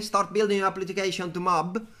directly, start building your application to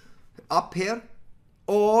MAB, up here.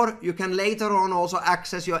 Or you can later on also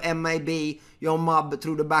access your MAB, your MAB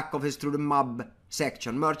through the back office, through the MAB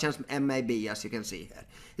section, Merchants MAB, as you can see here.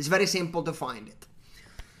 It's very simple to find it.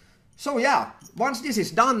 So yeah, once this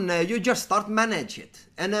is done, you just start manage it.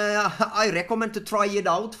 And I recommend to try it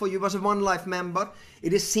out for you as a OneLife member.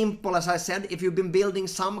 It is simple, as I said. If you've been building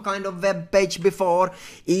some kind of web page before,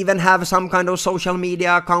 even have some kind of social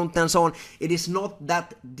media account and so on, it is not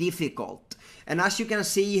that difficult. And as you can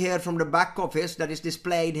see here from the back office that is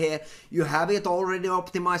displayed here, you have it already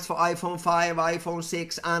optimized for iPhone 5, iPhone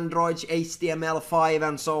 6, Android, HTML5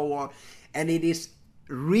 and so on. And it is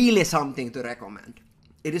really something to recommend.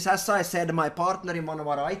 It is, as I said, my partner in one of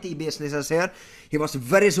our IT businesses here. He was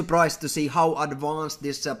very surprised to see how advanced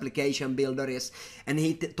this application builder is, and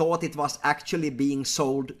he thought it was actually being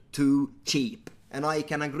sold too cheap. And I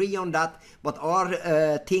can agree on that, but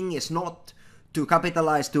our thing is not to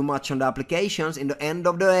capitalize too much on the applications. In the end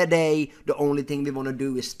of the day, the only thing we want to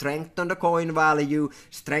do is strengthen the coin value,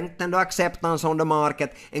 strengthen the acceptance on the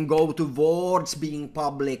market, and go towards being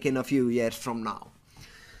public in a few years from now.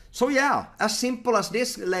 So yeah, as simple as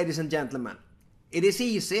this, ladies and gentlemen. It is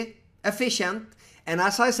easy, efficient, and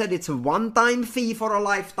as I said, it's a one-time fee for a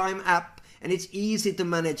lifetime app, and it's easy to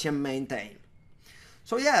manage and maintain.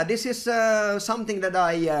 So yeah, this is something that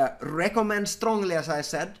I recommend strongly, as I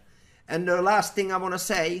said. And the last thing I want to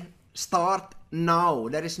say, start now.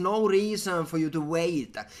 There is no reason for you to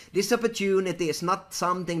wait. This opportunity is not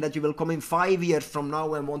something that you will come in 5 years from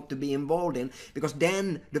now and want to be involved in, because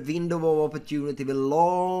then the window of opportunity will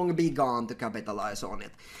long be gone to capitalize on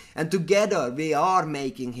it. And together we are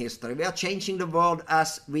making history. We are changing the world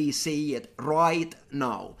as we see it right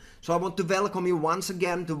now. So I want to welcome you once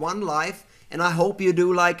again to One Life, and I hope you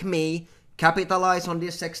do like me, capitalize on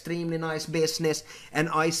this extremely nice business, and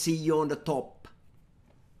I see you on the top.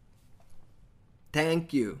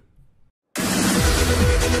 Thank you.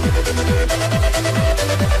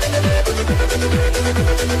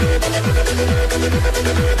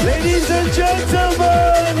 Ladies and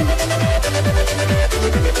gentlemen,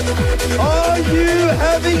 are you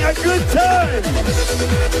having a good time?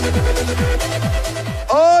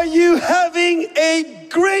 Are you having a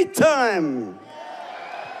great time?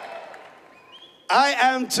 I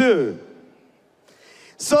am too.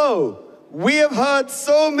 So, we have heard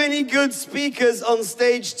so many good speakers on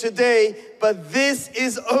stage today, but this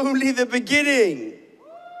is only the beginning.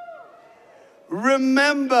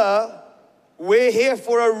 Remember, we're here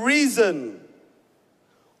for a reason.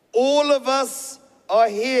 All of us are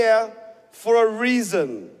here for a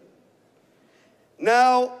reason.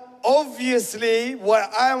 Now, obviously, why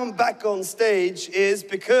I am back on stage is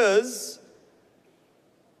because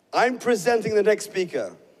I'm presenting the next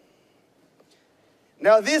speaker.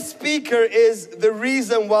 Now, this speaker is the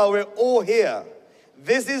reason why we're all here.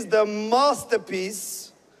 This is the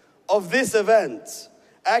masterpiece of this event,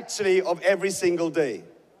 actually of every single day.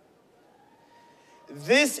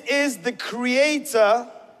 This is the creator,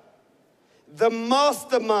 the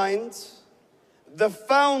mastermind, the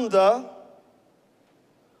founder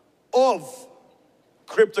of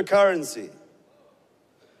CryptoCurrency,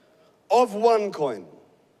 of OneCoin.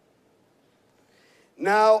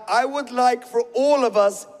 Now, I would like for all of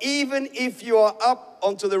us, even if you are up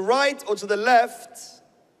onto the right or to the left,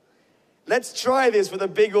 let's try this with a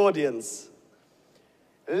big audience.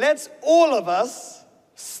 Let's all of us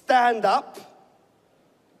stand up,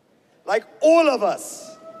 like all of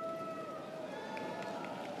us.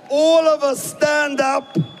 All of us stand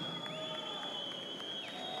up.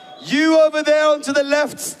 You over there onto the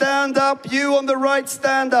left, stand up. You on the right,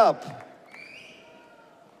 stand up.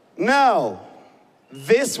 Now,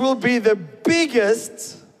 this will be the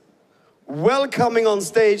biggest welcoming on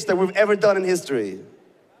stage that we've ever done in history.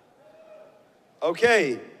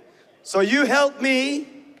 Okay, so you help me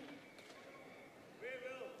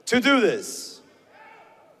to do this.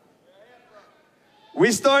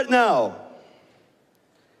 We start now.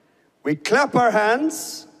 We clap our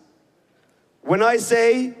hands when I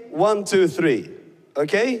say 1, 2, 3,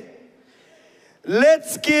 okay?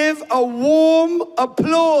 Let's give a warm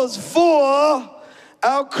applause for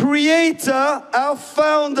our creator, our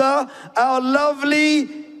founder, our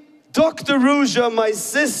lovely Dr. Ruja, my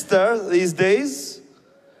sister these days.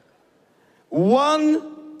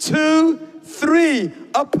 1, 2, 3.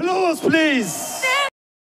 Applause, please.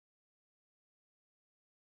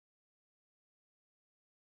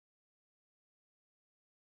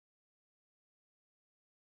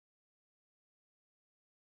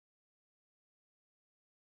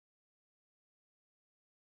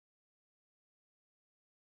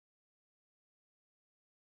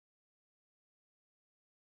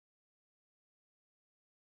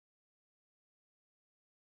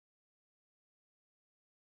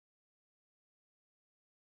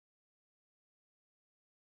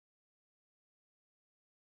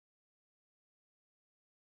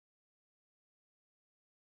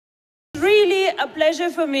 Really a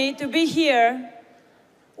pleasure for me to be here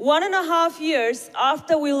 1.5 years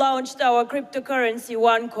after we launched our cryptocurrency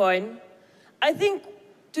OneCoin. I think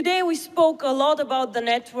today we spoke a lot about the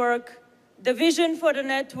network, the vision for the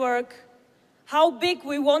network, how big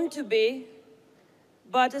we want to be.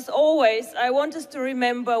 But as always, I want us to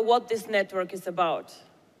remember what this network is about.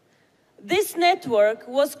 This network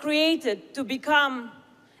was created to become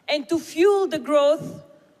and to fuel the growth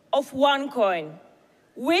of OneCoin,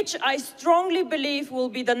 which I strongly believe will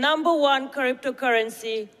be the #1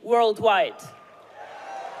 cryptocurrency worldwide.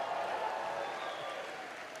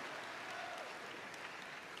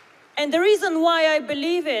 And the reason why I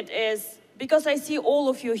believe it is because I see all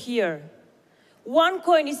of you here.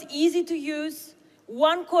 OneCoin is easy to use.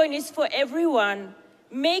 OneCoin is for everyone.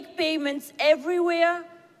 Make payments everywhere,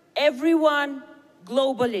 everyone,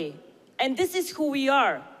 globally. And this is who we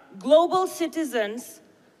are, global citizens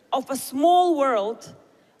of a small world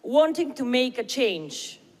wanting to make a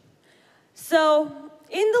change. So,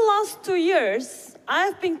 in the last 2 years,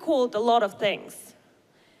 I've been called a lot of things.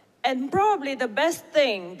 And probably the best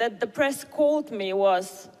thing that the press called me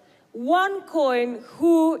was OneCoin,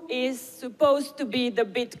 who is supposed to be the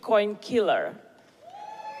Bitcoin killer.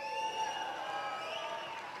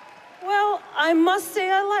 Well, I must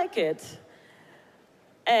say I like it.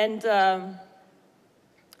 And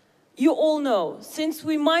you all know, since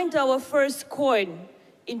we mined our first coin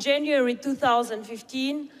in January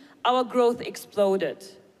 2015, our growth exploded.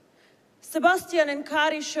 Sebastian and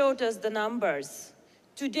Kari showed us the numbers.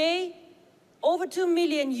 Today, over 2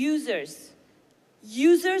 million users.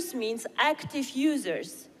 Users means active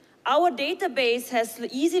users. Our database has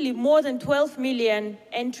easily more than 12 million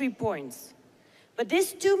entry points. But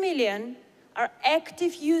these 2 million are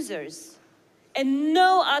active users. And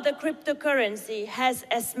no other cryptocurrency has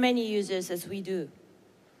as many users as we do.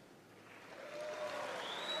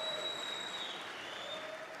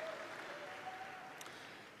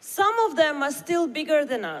 Some of them are still bigger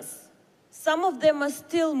than us. Some of them are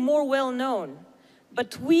still more well-known,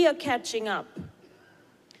 but we are catching up.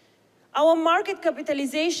 Our market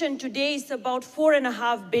capitalization today is about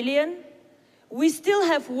 $4.5 billion. We still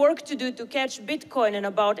have work to do to catch Bitcoin in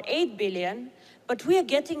about 8 billion, but we are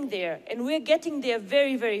getting there, and we are getting there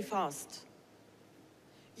very, very fast.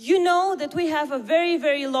 You know that we have a very,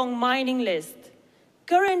 very long mining list.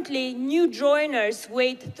 Currently, new joiners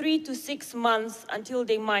wait 3 to 6 months until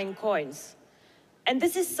they mine coins. And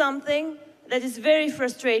this is something that is very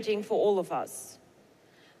frustrating for all of us.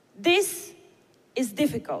 This is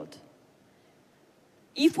difficult.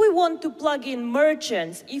 If we want to plug in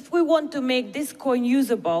merchants, if we want to make this coin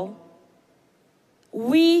usable,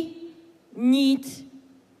 we need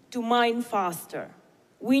to mine faster.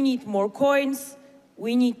 We need more coins,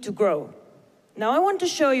 we need to grow. Now I want to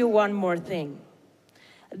show you one more thing.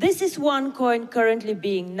 This is OneCoin currently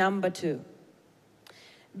being #2.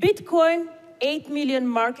 Bitcoin, 8 million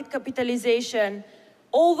market capitalization,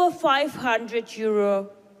 over 500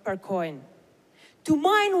 euro per coin. To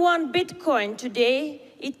mine 1 Bitcoin today,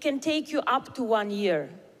 it can take you up to 1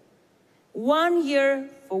 year. 1 year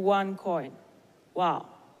for 1 coin. Wow.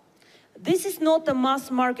 This is not a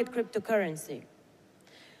mass market cryptocurrency.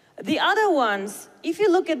 The other ones, if you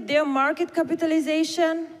look at their market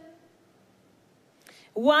capitalization,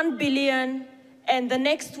 1 billion, and the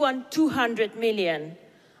next one, 200 million.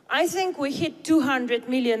 I think we hit 200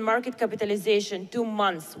 million market capitalization 2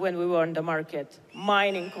 months when we were on the market,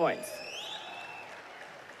 mining coins.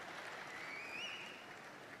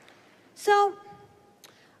 So,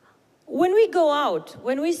 when we go out,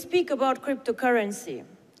 when we speak about cryptocurrency,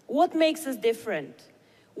 what makes us different?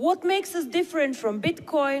 What makes us different from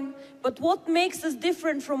Bitcoin, but what makes us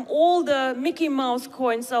different from all the Mickey Mouse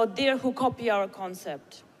coins out there who copy our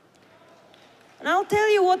concept? And I'll tell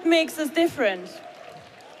you what makes us different.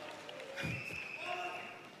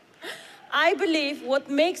 I believe what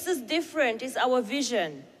makes us different is our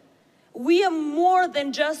vision. We are more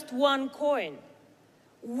than just one coin.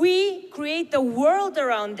 We create a world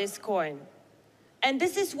around this coin. And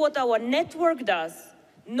this is what our network does.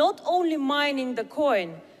 Not only mining the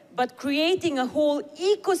coin, but creating a whole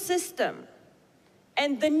ecosystem.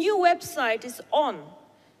 And the new website is on.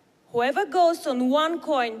 Whoever goes on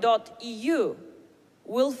onecoin.eu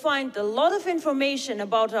will find a lot of information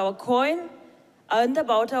about our coin and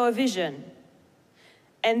about our vision.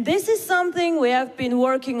 And this is something we have been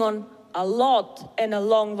working on a lot and a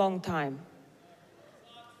long, long time.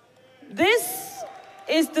 This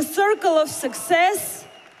is the circle of success,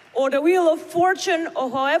 or the wheel of fortune, or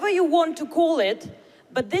however you want to call it,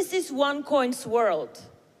 but this is OneCoin's world.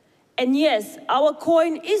 And yes, our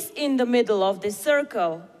coin is in the middle of this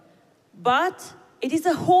circle, but it is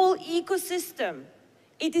a whole ecosystem.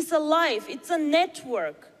 It is alive, it's a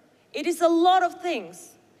network. It is a lot of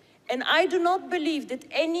things. And I do not believe that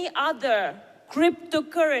any other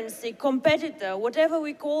cryptocurrency competitor, whatever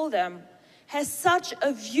we call them, has such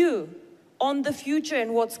a view on the future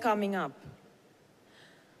and what's coming up.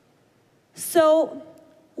 So,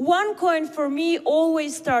 OneCoin for me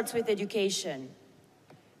always starts with education.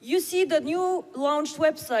 You see the new launched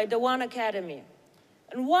website, the One Academy.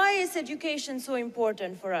 And why is education so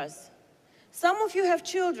important for us? Some of you have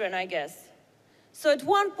children, I guess. So at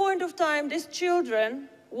one point of time, these children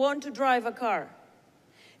want to drive a car.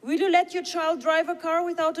 Will you let your child drive a car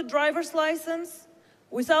without a driver's license?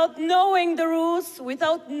 Without knowing the rules,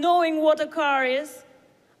 without knowing what a car is?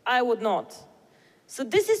 I would not. So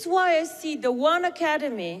this is why I see the One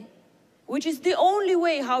Academy, which is the only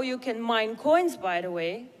way how you can mine coins, by the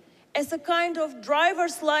way, as a kind of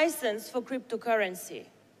driver's license for cryptocurrency.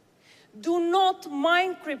 Do not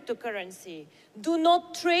mine cryptocurrency. Do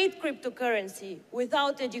not trade cryptocurrency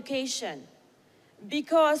without education,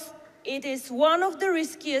 because it is one of the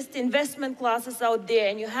riskiest investment classes out there,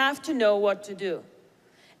 and you have to know what to do.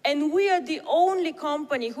 And we are the only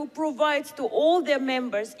company who provides to all their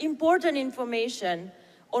members important information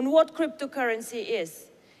on what cryptocurrency is.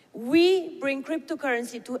 We bring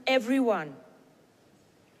cryptocurrency to everyone.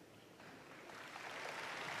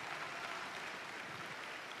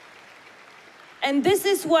 And this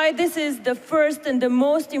is why this is the first and the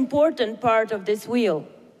most important part of this wheel.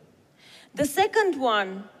 The second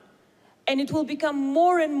one, and it will become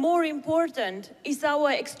more and more important, is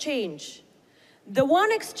our exchange. The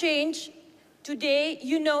One Exchange today,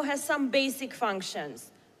 you know, has some basic functions.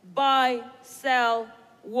 Buy, sell,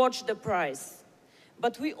 watch the price.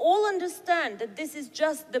 But we all understand that this is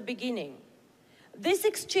just the beginning. This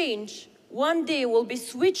exchange one day will be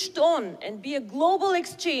switched on and be a global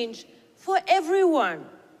exchange for everyone.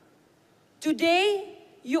 Today,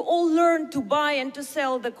 you all learn to buy and to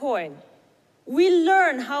sell the coin. We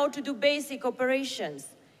learn how to do basic operations.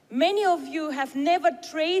 Many of you have never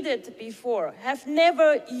traded before, have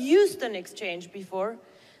never used an exchange before.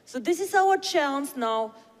 So this is our chance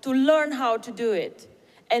now to learn how to do it.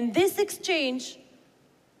 And this exchange,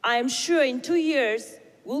 I'm sure in 2 years,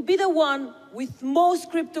 will be the one with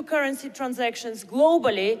most cryptocurrency transactions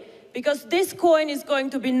globally, because this coin is going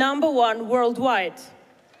to be #1 worldwide.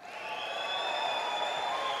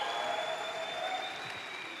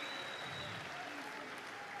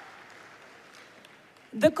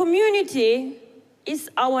 The community is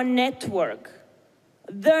our network,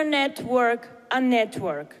 the network, a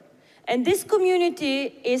network. And this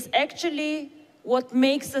community is actually what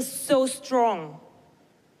makes us so strong.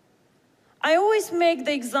 I always make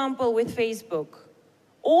the example with Facebook.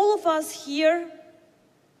 All of us here,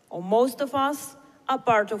 or most of us, are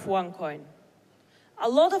part of OneCoin. A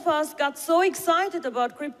lot of us got so excited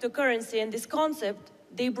about cryptocurrency and this concept,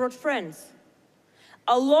 they brought friends.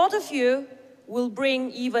 A lot of you will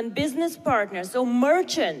bring even business partners or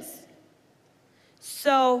merchants.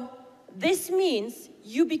 So this means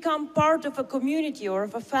you become part of a community or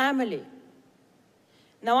of a family.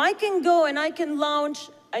 Now I can go and I can launch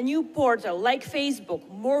a new portal like Facebook,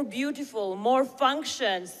 more beautiful, more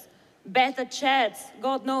functions, better chats,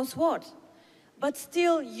 God knows what. But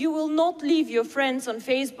still, you will not leave your friends on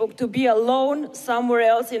Facebook to be alone somewhere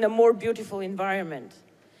else in a more beautiful environment.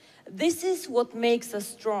 This is what makes us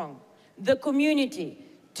strong. The community,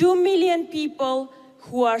 2 million people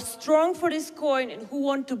who are strong for this coin and who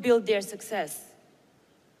want to build their success.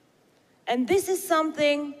 And this is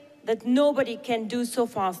something that nobody can do so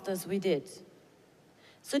fast as we did.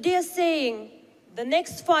 So they are saying the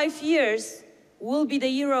next 5 years will be the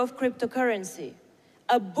era of cryptocurrency.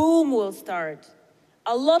 A boom will start.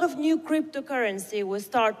 A lot of new cryptocurrency will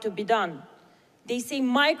start to be done. They say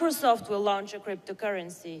Microsoft will launch a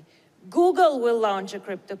cryptocurrency. Google will launch a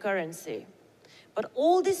cryptocurrency. But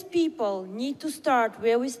all these people need to start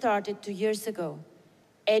where we started 2 years ago.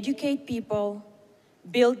 Educate people,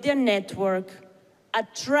 build their network,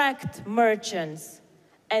 attract merchants.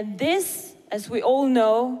 And this, as we all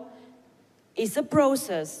know, is a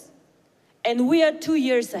process. And we are 2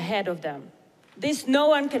 years ahead of them. This no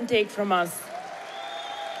one can take from us.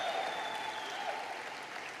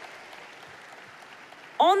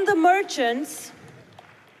 On the merchants,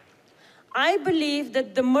 I believe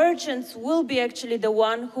that the merchants will be actually the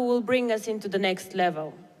one who will bring us into the next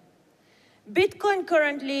level. Bitcoin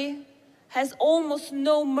currently has almost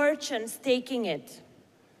no merchants taking it.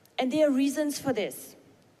 And there are reasons for this.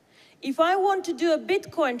 If I want to do a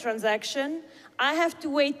Bitcoin transaction, I have to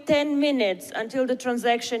wait 10 minutes until the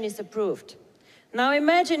transaction is approved. Now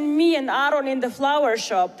imagine me and Aaron in the flower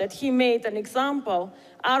shop that he made an example.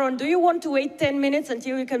 Aaron, do you want to wait 10 minutes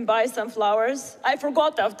until you can buy some flowers? I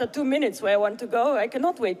forgot after 2 minutes where I want to go. I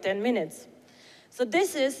cannot wait 10 minutes. So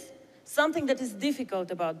this is something that is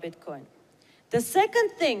difficult about Bitcoin. The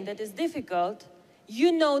second thing that is difficult,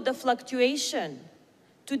 you know the fluctuation.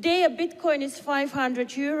 Today a Bitcoin is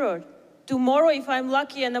 500 euro. Tomorrow, if I'm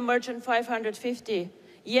lucky and a merchant, 550.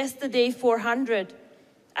 Yesterday, 400.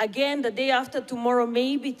 Again, the day after tomorrow,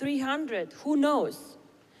 maybe 300. Who knows?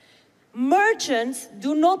 Merchants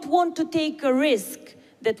do not want to take a risk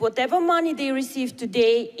that whatever money they receive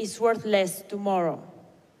today is worth less tomorrow.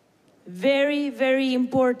 Very, very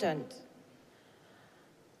important.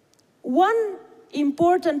 One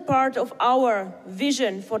important part of our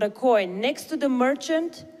vision for the coin, next to the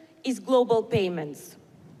merchant, is global payments.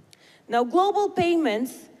 Now, global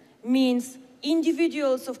payments means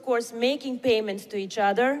individuals, of course, making payments to each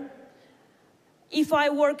other. If I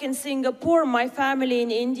work in Singapore, my family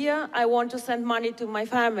in India, I want to send money to my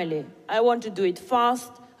family. I want to do it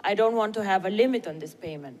fast. I don't want to have a limit on this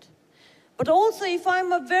payment. But also, if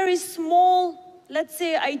I'm a very small, let's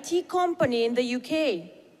say, IT company in the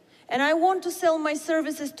UK, and I want to sell my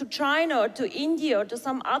services to China or to India or to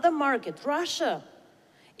some other market, Russia,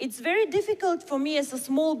 it's very difficult for me as a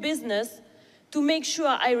small business to make sure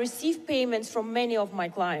I receive payments from many of my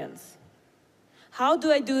clients. How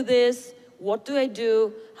do I do this? What do I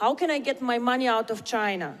do? How can I get my money out of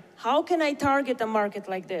China? How can I target a market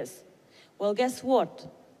like this? Well, guess what?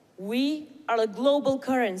 We are a global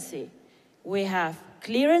currency. We have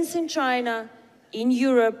clearance in China, in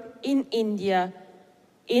Europe, in India,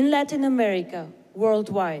 in Latin America,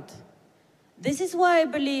 worldwide. This is why I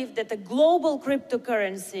believe that a global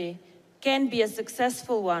cryptocurrency can be a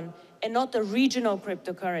successful one and not a regional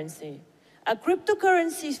cryptocurrency. A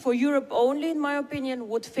cryptocurrency for Europe only, in my opinion,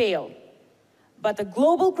 would fail. But a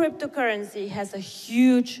global cryptocurrency has a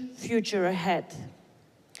huge future ahead.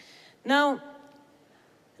 Now,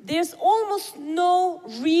 there's almost no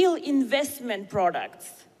real investment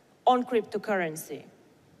products on cryptocurrency.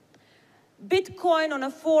 Bitcoin on a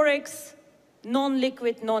Forex,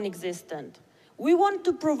 non-liquid, non-existent. We want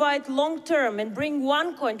to provide long-term and bring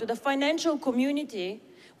OneCoin to the financial community.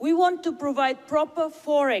 We want to provide proper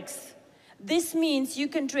Forex. This means you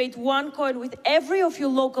can trade OneCoin with every of your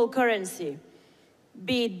local currency,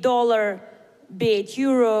 be it dollar, be it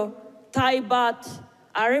euro, Thai baht,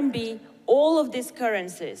 RMB, all of these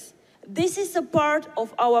currencies. This is a part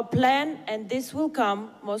of our plan, and this will come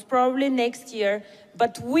most probably next year,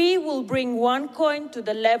 but we will bring OneCoin to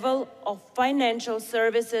the level of financial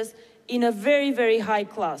services in a very, very high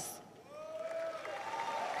class.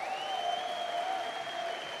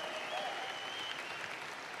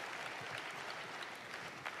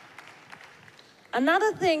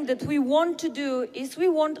 Another thing that we want to do is we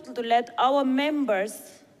want to let our members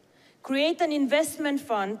create an investment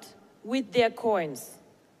fund with their coins.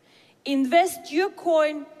 Invest your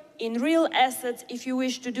coin in real assets if you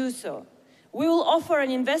wish to do so. We will offer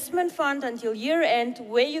an investment fund until year end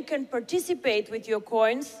where you can participate with your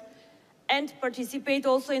coins and participate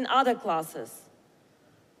also in other classes.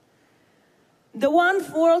 The One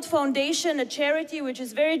World Foundation, a charity which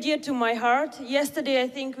is very dear to my heart, yesterday I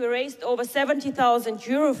think we raised over 70,000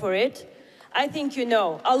 euro for it. I think you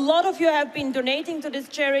know. A lot of you have been donating to this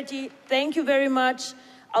charity. Thank you very much.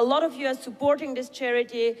 A lot of you are supporting this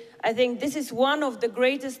charity. I think this is one of the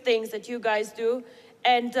greatest things that you guys do.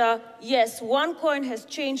 And yes, OneCoin has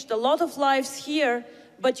changed a lot of lives here,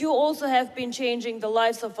 but you also have been changing the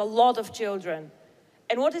lives of a lot of children.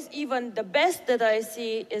 And what is even the best that I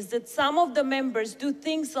see is that some of the members do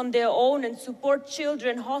things on their own and support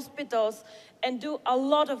children, hospitals, and do a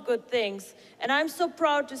lot of good things. And I'm so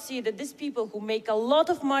proud to see that these people who make a lot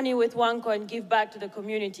of money with OneCoin give back to the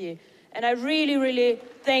community. And I really, really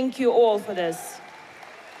thank you all for this.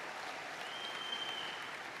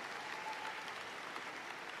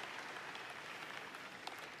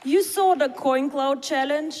 You saw the CoinCloud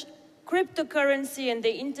challenge. Cryptocurrency and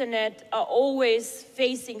the internet are always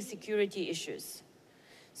facing security issues.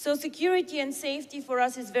 So security and safety for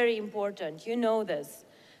us is very important. You know this.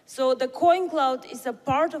 So the CoinCloud is a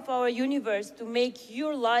part of our universe to make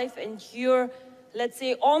your life and your, let's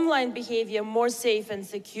say, online behavior more safe and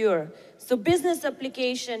secure. So business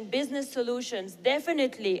application, business solutions,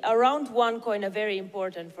 definitely around OneCoin are very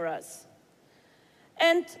important for us.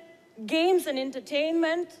 And games and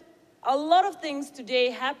entertainment, a lot of things today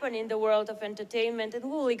happen in the world of entertainment, and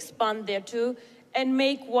we'll expand there too, and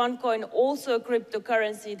make OneCoin also a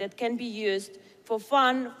cryptocurrency that can be used for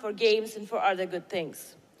fun, for games, and for other good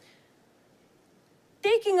things.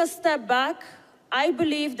 Taking a step back, I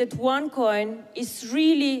believe that OneCoin is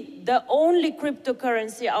really the only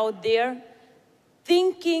cryptocurrency out there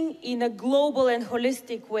thinking in a global and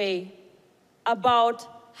holistic way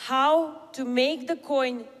about how to make the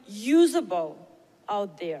coin usable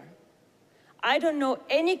out there. I don't know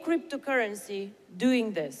any cryptocurrency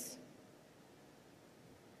doing this.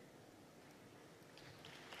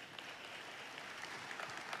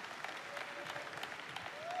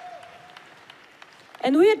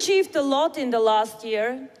 And we achieved a lot in the last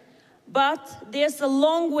year, but there's a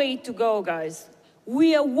long way to go, guys.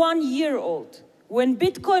 We are 1 year old. When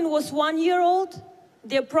Bitcoin was 1 year old,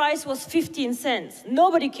 their price was 15 cents.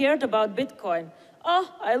 Nobody cared about Bitcoin. Oh,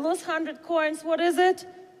 I lose 100 coins, what is it?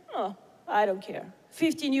 Oh, I don't care.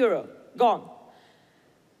 15 euro, gone.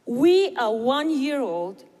 We are 1 year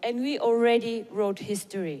old and we already wrote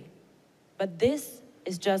history. But this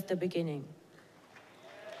is just the beginning.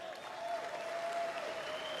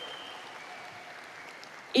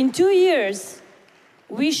 In 2 years,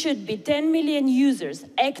 we should be 10 million users,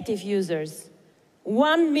 active users,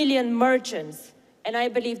 1 million merchants. And I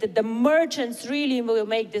believe that the merchants really will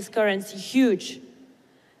make this currency huge.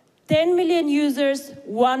 10 million users,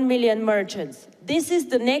 1 million merchants. This is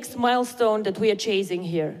the next milestone that we are chasing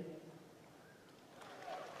here.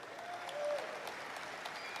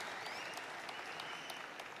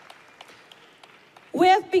 We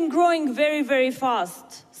have been growing very, very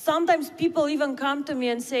fast. Sometimes people even come to me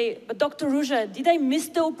and say, but Dr. Ruja, did I miss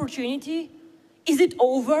the opportunity? Is it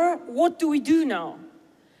over? What do we do now?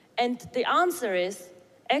 And the answer is,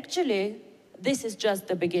 actually, this is just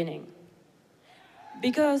the beginning.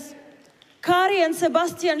 Because Kari and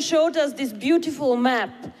Sebastian showed us this beautiful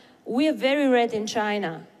map. We are very red in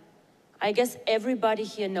China. I guess everybody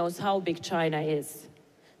here knows how big China is.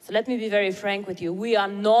 So let me be very frank with you. We are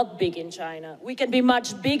not big in China. We can be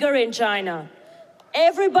much bigger in China.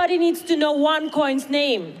 Everybody needs to know OneCoin's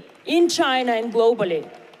name in China and globally.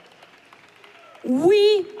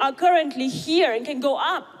 We are currently here and can go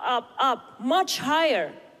up, up, up, much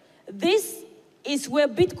higher. This is where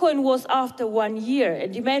Bitcoin was after 1 year,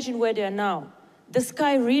 and imagine where they are now. The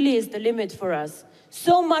sky really is the limit for us.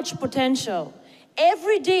 So much potential.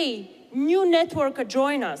 Every day, new networker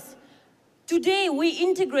join us. Today, we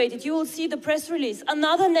integrated, you will see the press release,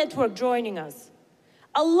 another network joining us.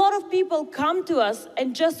 A lot of people come to us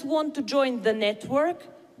and just want to join the network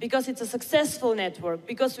because it's a successful network,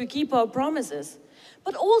 because we keep our promises.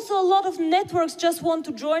 But also a lot of networks just want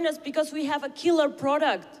to join us because we have a killer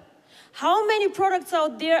product. How many products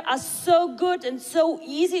out there are so good and so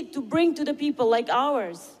easy to bring to the people like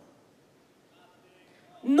ours?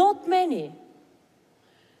 Not many.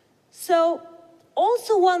 So,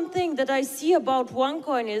 also one thing that I see about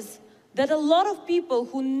OneCoin is that a lot of people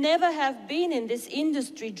who never have been in this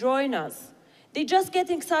industry join us. They just get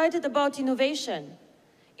excited about innovation.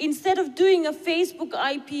 Instead of doing a Facebook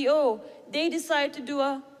IPO, they decide to do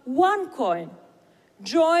a OneCoin.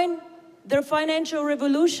 Join their financial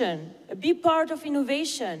revolution, be part of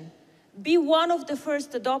innovation, be one of the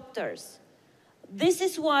first adopters. This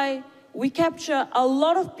is why we capture a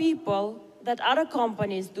lot of people that other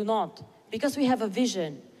companies do not, because we have a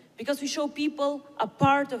vision, because we show people a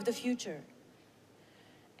part of the future.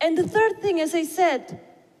 And the third thing, as I said,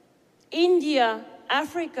 India,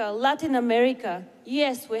 Africa, Latin America,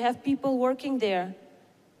 yes, we have people working there,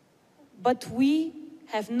 but we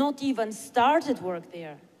have not even started work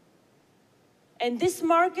there. And these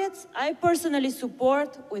markets, I personally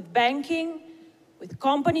support with banking, with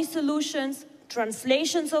company solutions,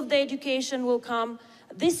 translations of the education will come.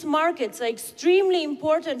 These markets are extremely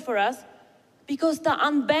important for us because the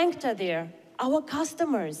unbanked are there, our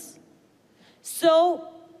customers. So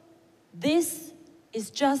this is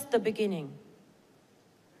just the beginning.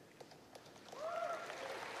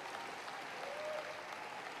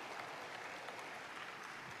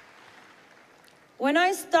 When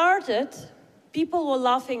I started, people were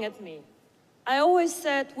laughing at me. I always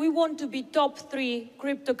said, we want to be top 3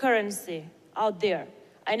 cryptocurrency out there.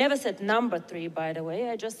 I never said number 3, by the way,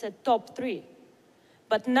 I just said top 3.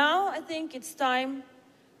 But now I think it's time,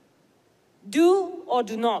 do or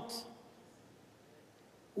do not.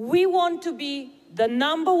 We want to be the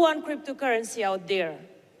number 1 cryptocurrency out there.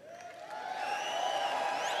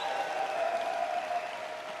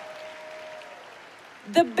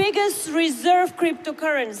 The biggest reserve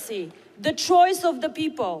cryptocurrency, the choice of the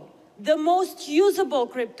people, the most usable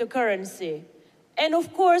cryptocurrency, and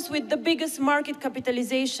of course with the biggest market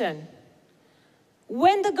capitalization.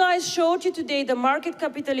 When the guys showed you today the market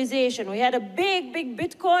capitalization, we had a big, big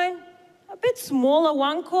Bitcoin, a bit smaller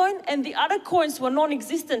OneCoin, and the other coins were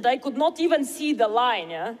non-existent. I could not even see the line,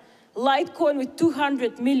 yeah? Litecoin with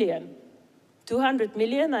 200 million. 200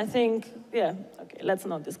 million, I think, yeah, okay, let's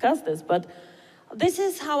not discuss this, but this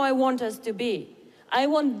is how I want us to be. I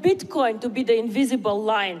want Bitcoin to be the invisible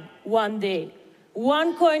line one day.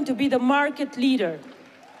 OneCoin to be the market leader.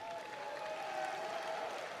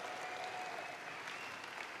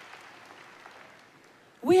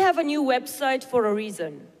 We have a new website for a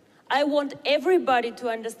reason. I want everybody to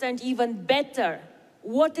understand even better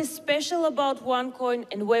what is special about OneCoin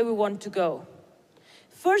and where we want to go.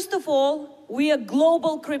 First of all, we are a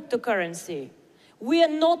global cryptocurrency. We are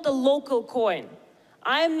not a local coin.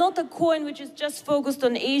 I am not a coin which is just focused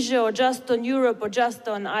on Asia or just on Europe or just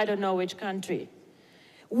on I don't know which country.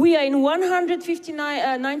 We are in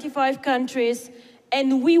 95 countries,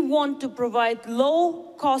 and we want to provide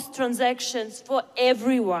low-cost transactions for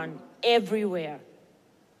everyone, everywhere.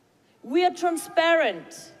 We are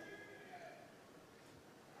transparent.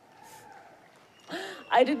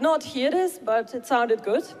 I did not hear this, but it sounded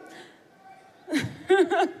good.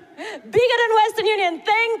 Bigger than Western Union,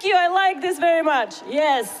 thank you, I like this very much.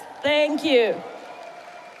 Yes, thank you.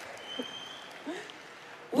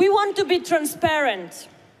 We want to be transparent.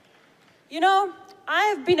 You know, I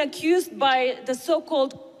have been accused by the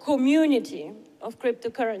so-called community of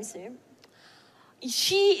cryptocurrency.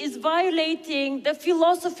 She is violating the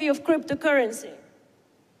philosophy of cryptocurrency.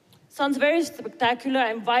 Sounds very spectacular,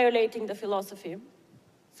 I'm violating the philosophy.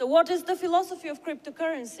 So what is the philosophy of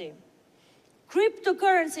cryptocurrency?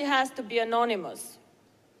 Cryptocurrency has to be anonymous.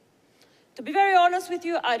 To be very honest with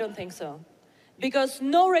you, I don't think so. Because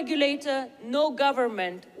no regulator, no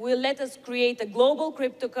government will let us create a global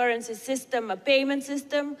cryptocurrency system, a payment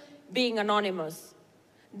system, being anonymous.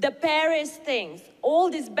 The Paris things, all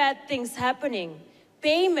these bad things happening,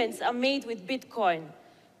 payments are made with Bitcoin.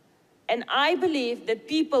 And I believe that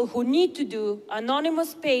people who need to do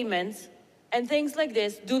anonymous payments and things like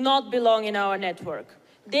this do not belong in our network.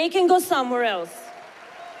 They can go somewhere else.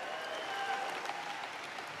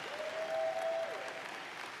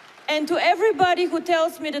 And to everybody who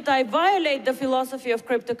tells me that I violate the philosophy of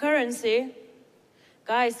cryptocurrency,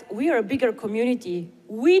 guys, we are a bigger community.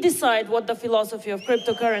 We decide what the philosophy of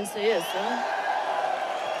cryptocurrency is. Huh?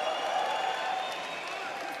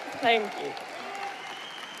 Thank you.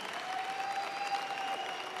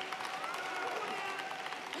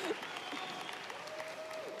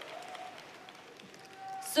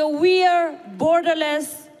 So we are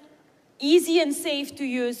borderless, easy and safe to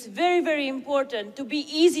use, very, very important to be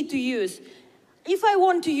easy to use. If I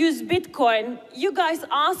want to use Bitcoin, you guys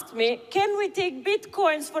asked me, can we take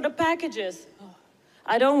Bitcoins for the packages?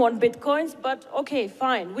 I don't want Bitcoins, but okay,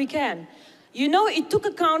 fine, we can. You know, it took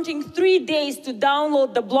accounting 3 days to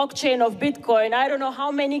download the blockchain of Bitcoin. I don't know how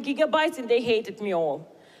many gigabytes, and they hated me all.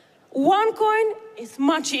 OneCoin is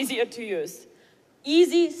much easier to use.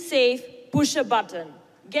 Easy, safe, push a button.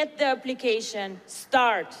 Get the application,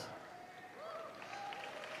 start.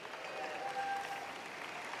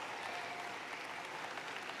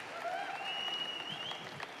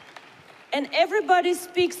 And everybody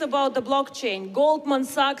speaks about the blockchain. Goldman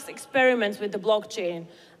Sachs experiments with the blockchain.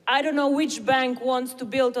 I don't know which bank wants to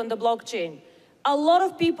build on the blockchain. A lot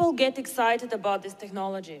of people get excited about this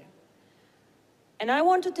technology. And I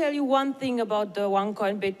want to tell you one thing about the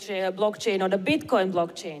OneCoin blockchain or the Bitcoin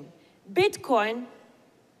blockchain. Bitcoin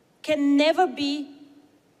can never be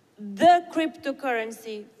the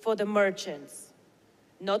cryptocurrency for the merchants.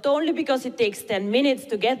 Not only because it takes 10 minutes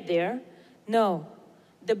to get there, no.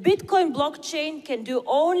 The Bitcoin blockchain can do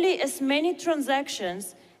only as many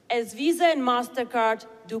transactions as Visa and MasterCard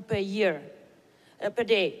do per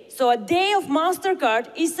day. So a day of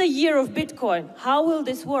MasterCard is a year of Bitcoin. How will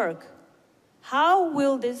this work? How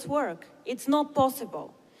will this work? It's not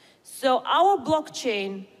possible. So our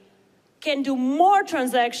blockchain can do more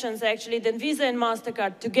transactions actually than Visa and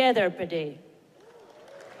MasterCard together per day.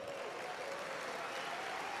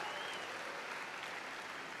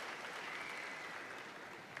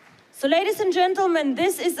 So ladies and gentlemen,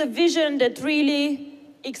 this is a vision that really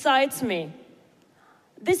excites me.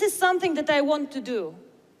 This is something that I want to do.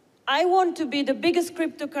 I want to be the biggest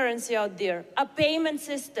cryptocurrency out there, a payment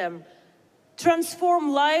system,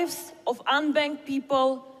 transform lives of unbanked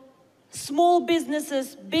people, small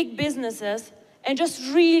businesses, big businesses, and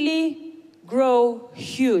just really grow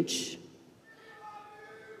huge.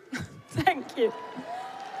 Thank you.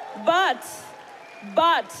 But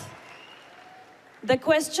the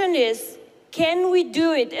question is, can we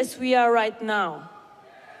do it as we are right now?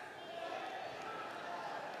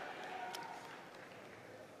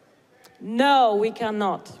 No, we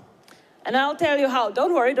cannot. And I'll tell you how.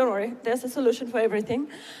 Don't worry, don't worry. There's a solution for everything.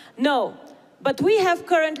 No, but we have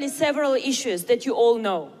currently several issues that you all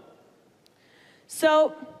know.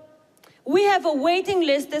 So we have a waiting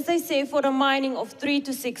list, as I say, for the mining of 3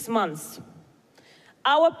 to 6 months.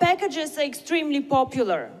 Our packages are extremely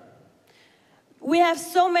popular. We have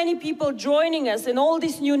so many people joining us and all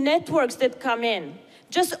these new networks that come in.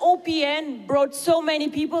 Just OPN brought so many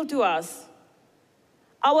people to us.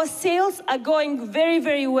 Our sales are going very,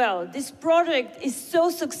 very well. This project is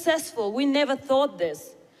so successful, we never thought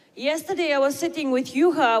this. Yesterday I was sitting with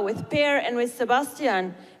Juha, with Per, and with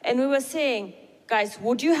Sebastian, and we were saying, guys,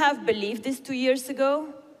 would you have believed this 2 years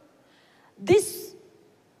ago? This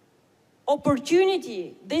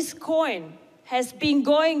opportunity, this coin, has been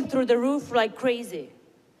going through the roof like crazy.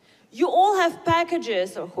 You all have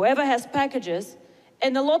packages, or whoever has packages,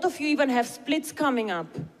 and a lot of you even have splits coming up.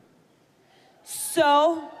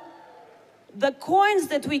 So the coins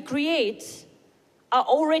that we create are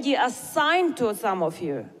already assigned to some of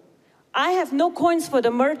you. I have no coins for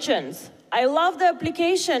the merchants. I love the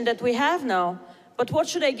application that we have now, but what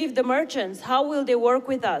should I give the merchants? How will they work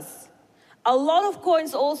with us? A lot of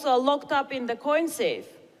coins also are locked up in the coin safe,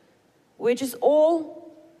 which is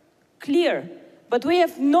all clear. But we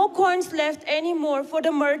have no coins left anymore for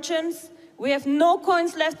the merchants. We have no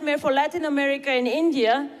coins left more for Latin America and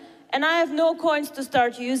India, and I have no coins to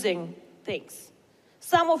start using things.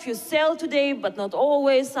 Some of you sell today, but not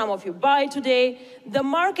always. Some of you buy today. The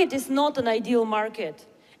market is not an ideal market.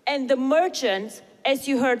 And the merchants, as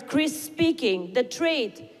you heard Chris speaking, the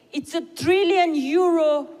trade, it's a €1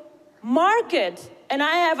 trillion market, and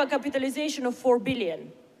I have a capitalization of 4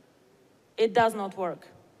 billion. It does not work.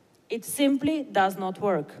 It simply does not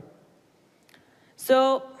work.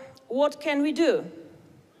 So what can we do?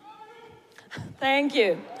 Thank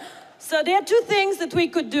you. So there are 2 things that we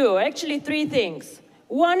could do, actually 3 things.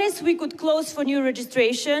 One is we could close for new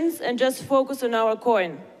registrations and just focus on our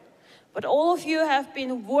coin. But all of you have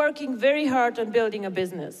been working very hard on building a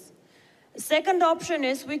business. The second option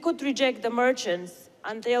is we could reject the merchants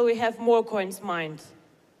until we have more coins mined.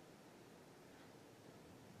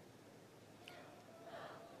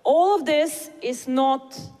 All of this is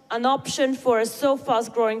not an option for a so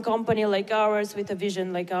fast-growing company like ours with a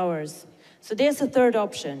vision like ours. So there's a third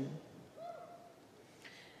option.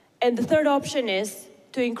 And the third option is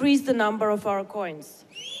to increase the number of our coins.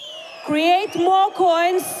 Create more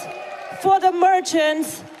coins for the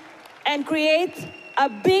merchants and create a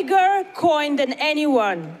bigger coin than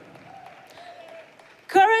anyone.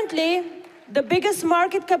 Currently, the biggest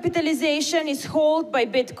market capitalization is held by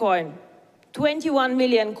Bitcoin. 21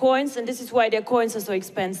 million coins, and this is why their coins are so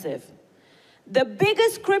expensive. The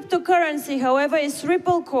biggest cryptocurrency, however, is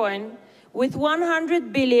Ripple coin with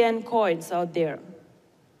 100 billion coins out there.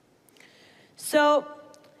 So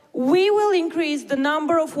we will increase the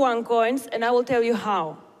number of OneCoins, and I will tell you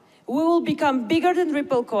how. We will become bigger than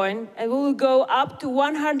Ripple coin, and we will go up to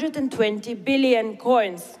 120 billion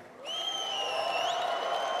coins.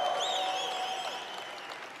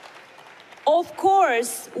 Of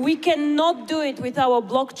course, we cannot do it with our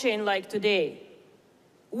blockchain like today.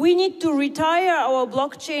 We need to retire our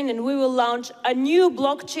blockchain, and we will launch a new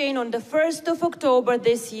blockchain on the 1st of October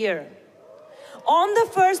this year. On the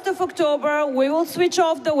 1st of October, we will switch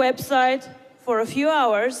off the website for a few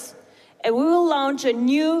hours, and we will launch a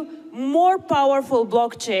new, more powerful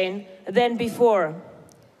blockchain than before.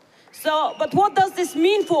 So, but what does this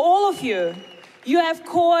mean for all of you? You have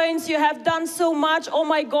coins, you have done so much. Oh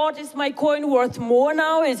my God, is my coin worth more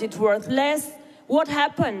now? Is it worth less? What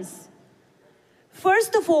happens?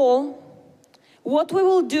 First of all, what we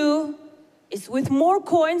will do is with more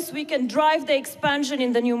coins, we can drive the expansion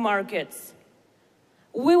in the new markets.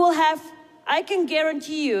 We will have, I can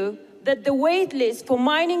guarantee you that the wait list for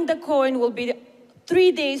mining the coin will be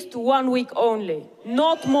 3 days to 1 week only,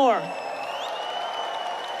 not more.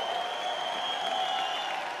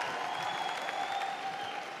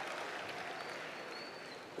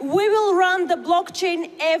 We will run the blockchain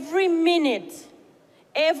every minute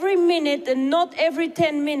and not every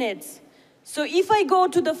 10 minutes. So if I go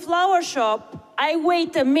to the flower shop, I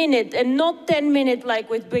wait a minute and not 10 minutes like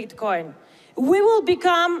with Bitcoin. We will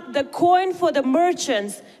become the coin for the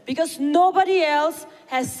merchants because nobody else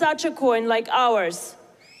has such a coin like ours.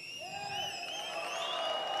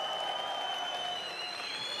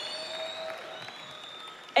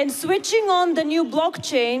 And switching on the new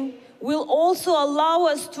blockchain will also allow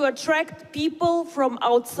us to attract people from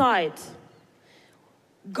outside.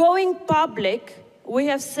 Going public, we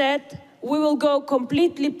have said we will go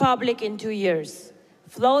completely public in 2 years.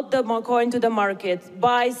 Float the coin to the market,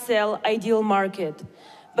 buy, sell, ideal market.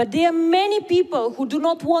 But there are many people who do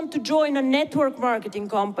not want to join a network marketing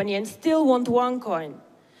company and still want OneCoin.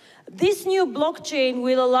 This new blockchain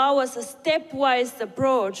will allow us a stepwise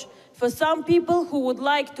approach for some people who would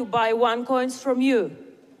like to buy OneCoins from you.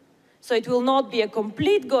 So it will not be a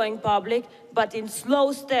complete going public, but in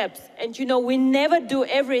slow steps. And you know, we never do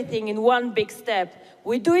everything in one big step.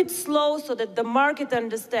 We do it slow so that the market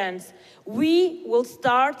understands. We will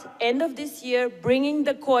start, end of this year, bringing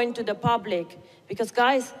the coin to the public. Because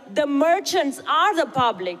guys, the merchants are the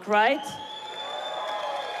public, right?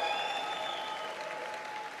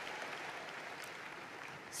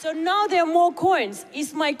 So now there are more coins.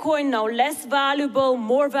 Is my coin now less valuable,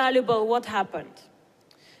 more valuable? What happened?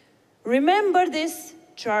 Remember this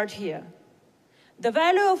chart here. The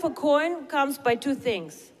value of a coin comes by two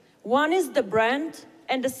things. One is the brand,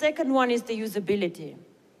 and the second one is the usability.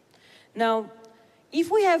 Now,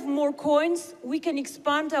 if we have more coins, we can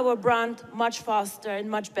expand our brand much faster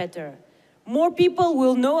and much better. More people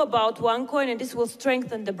will know about OneCoin, and this will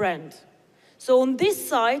strengthen the brand. So on this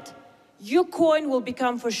side, your coin will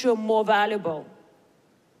become for sure more valuable.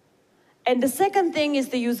 And the second thing is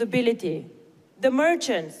the usability. The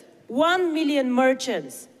merchants, 1 million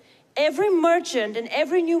merchants. Every merchant and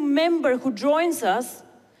every new member who joins us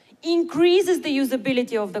increases the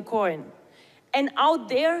usability of the coin. And out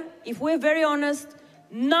there, if we're very honest,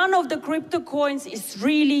 none of the crypto coins is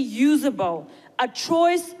really usable. A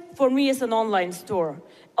choice for me as an online store.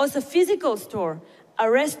 As a physical store, a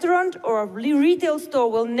restaurant or a retail store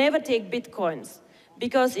will never take Bitcoins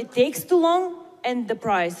because it takes too long and the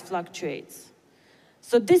price fluctuates.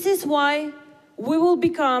 So this is why we will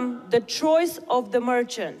become the choice of the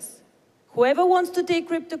merchants. Whoever wants to take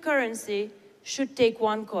cryptocurrency should take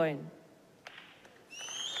OneCoin.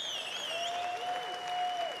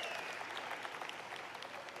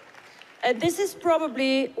 And this is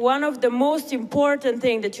probably one of the most important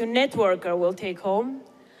things that your networker will take home.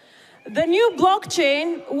 The new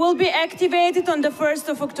blockchain will be activated on the 1st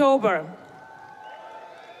of October,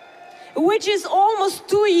 which is almost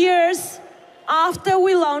 2 years after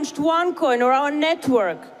we launched OneCoin, or our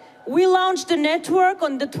network. We launched the network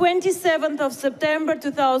on the 27th of September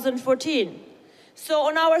 2014. So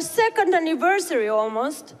on our second anniversary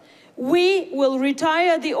almost, we will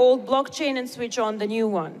retire the old blockchain and switch on the new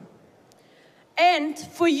one. And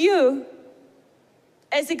for you,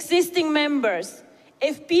 as existing members,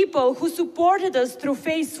 if people who supported us through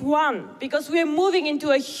phase 1, because we are moving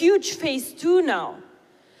into a huge phase 2 now,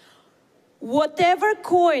 whatever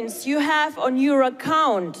coins you have on your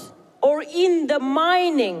account or in the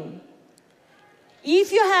mining,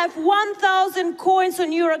 if you have 1,000 coins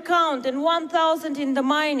on your account and 1,000 in the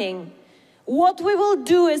mining, what we will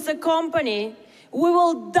do as a company, we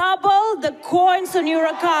will double the coins on your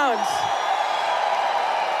account.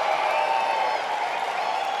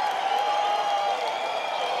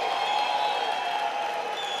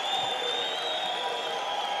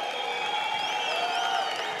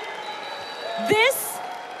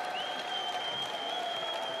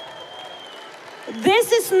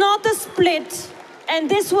 This is not a split, and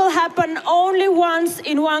this will happen only once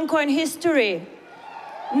in OneCoin history.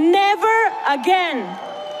 Never again.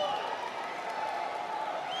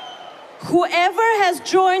 Whoever has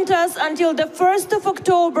joined us until the 1st of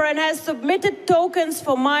October and has submitted tokens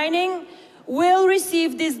for mining will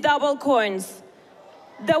receive these double coins.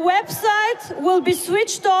 The website will be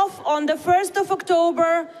switched off on the 1st of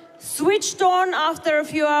October, switched on after a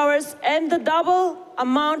few hours, and the double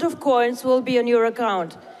amount of coins will be on your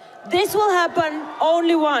account. This will happen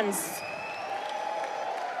only once.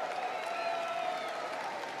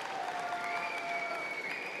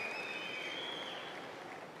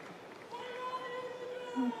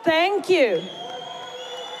 Thank you.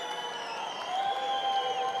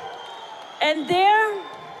 And there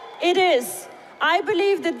it is. I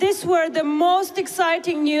believe that these were the most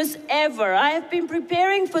exciting news ever. I have been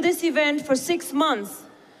preparing for this event for 6 months,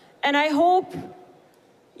 and I hope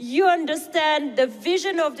you understand the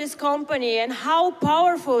vision of this company and how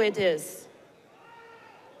powerful it is.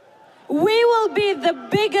 We will be the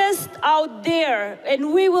biggest out there,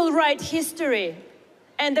 and we will write history.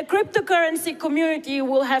 And the cryptocurrency community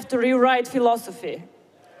will have to rewrite philosophy.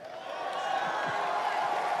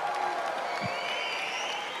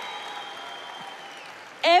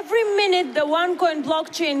 Every minute the OneCoin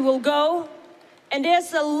blockchain will go, and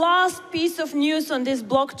there's a last piece of news on this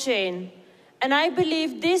blockchain. And I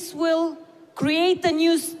believe this will create a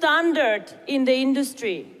new standard in the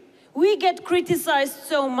industry. We get criticized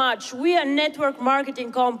so much. We are a network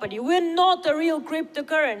marketing company. We're not a real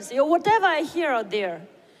cryptocurrency, or whatever I hear out there.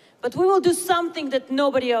 But we will do something that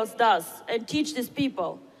nobody else does and teach these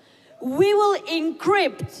people. We will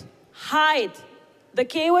encrypt, hide the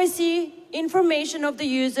KYC information of the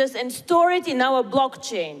users and store it in our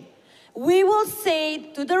blockchain. We will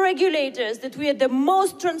say to the regulators that we are the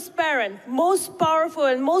most transparent, most powerful,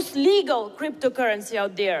 and most legal cryptocurrency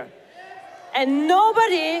out there. And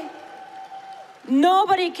nobody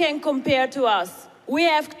can compare to us. We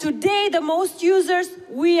have today the most users,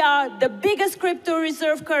 we are the biggest crypto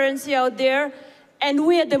reserve currency out there, and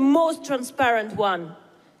we are the most transparent one.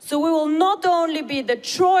 So we will not only be the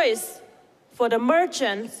choice for the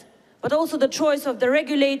merchants, but also the choice of the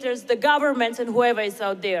regulators, the governments, and whoever is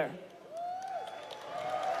out there.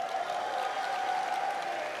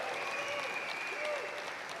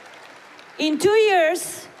 In 2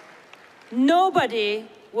 years, nobody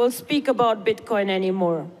will speak about Bitcoin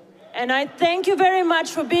anymore. And I thank you very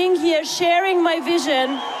much for being here, sharing my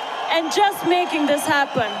vision, and just making this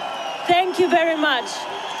happen. Thank you very much.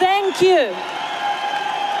 Thank you.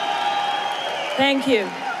 Thank you.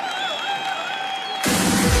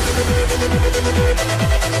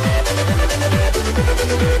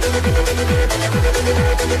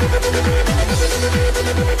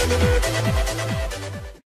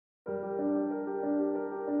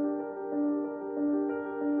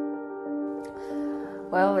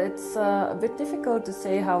 Well, it's a bit difficult to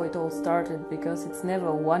say how it all started because it's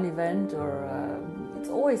never one event or it's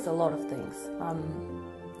always a lot of things.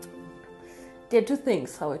 There are two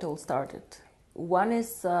things how it all started. One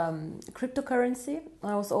is cryptocurrency.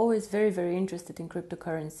 I was always very, very interested in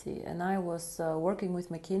cryptocurrency, and I was working with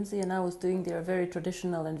McKinsey, and I was doing their very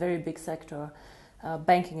traditional and very big sector,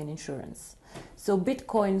 banking and insurance. So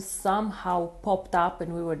Bitcoin somehow popped up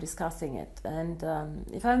and we were discussing it. And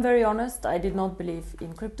if I'm very honest, I did not believe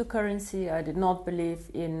in cryptocurrency. I did not believe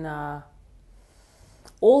in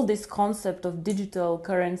all this concept of digital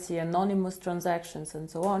currency, anonymous transactions and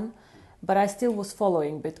so on. But I still was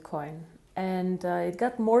following Bitcoin. And it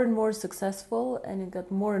got more and more successful and it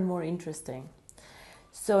got more and more interesting.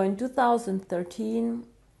 So in 2013,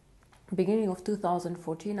 beginning of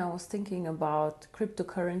 2014, I was thinking about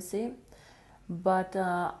cryptocurrency. But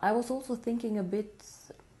I was also thinking a bit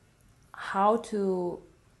how to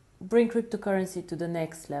bring cryptocurrency to the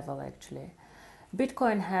next level, actually.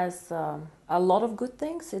 Bitcoin has a lot of good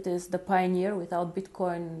things. It is the pioneer. Without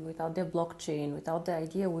Bitcoin, without their blockchain, without the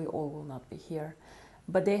idea, we all will not be here.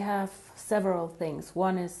 But they have several things.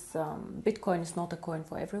 One is Bitcoin is not a coin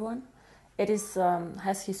for everyone. It is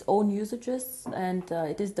has its own usages, and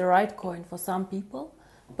it is the right coin for some people,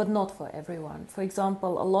 but not for everyone. For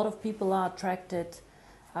example, a lot of people are attracted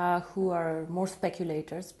who are more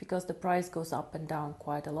speculators because the price goes up and down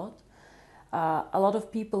quite a lot. A lot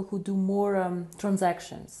of people who do more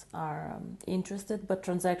transactions are interested, but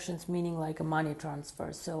transactions meaning like a money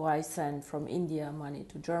transfer. So I send from India money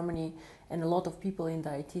to Germany, and a lot of people in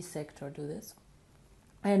the IT sector do this.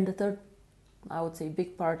 And the third, I would say,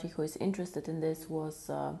 big party who is interested in this was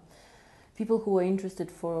people who are interested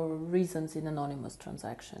for reasons in anonymous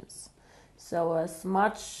transactions. So as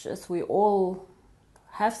much as we all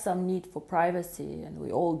have some need for privacy, and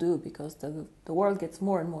we all do because the world gets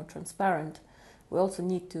more and more transparent, we also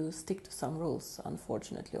need to stick to some rules,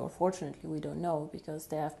 unfortunately, or fortunately, we don't know, because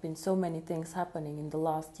there have been so many things happening in the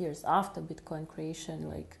last years after Bitcoin creation,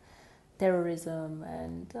 like terrorism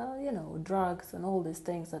and drugs and all these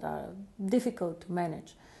things that are difficult to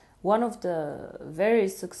manage. One of the very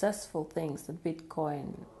successful things that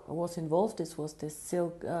Bitcoin was involved in was this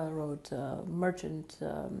Silk Road merchant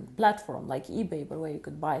platform like eBay, but where you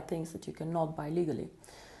could buy things that you cannot buy legally.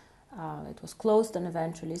 It was closed and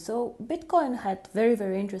eventually. So Bitcoin had very,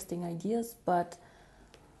 very interesting ideas, but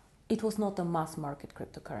it was not a mass market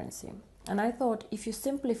cryptocurrency. And I thought if you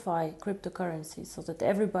simplify cryptocurrency so that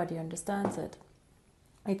everybody understands it,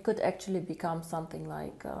 it could actually become something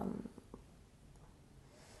like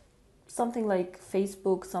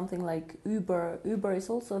Facebook, something like Uber. Uber is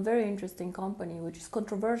also a very interesting company, which is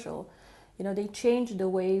controversial. You know, they change the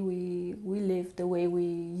way we live, the way we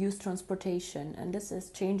use transportation, and this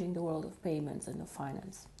is changing the world of payments and of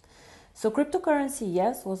finance. So cryptocurrency,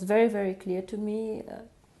 yes, was very, very clear to me,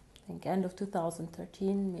 I think end of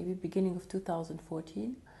 2013, maybe beginning of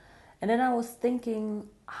 2014. And then I was thinking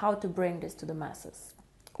how to bring this to the masses.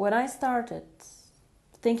 When I started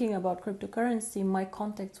thinking about cryptocurrency, my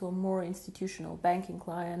contacts were more institutional banking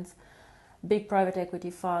clients, big private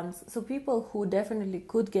equity funds, so people who definitely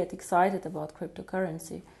could get excited about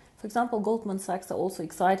cryptocurrency. For example, Goldman Sachs are also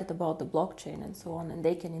excited about the blockchain and so on, and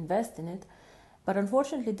they can invest in it. But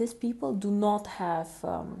unfortunately, these people do not have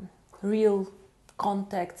real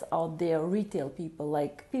contacts out there, retail people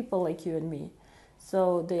like you and me.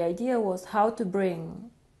 So the idea was how to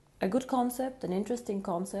bring a good concept, an interesting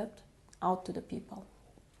concept, out to the people.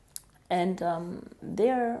 And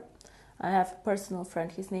there I have a personal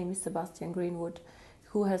friend, his name is Sebastian Greenwood,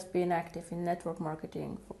 who has been active in network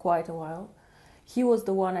marketing for quite a while. He was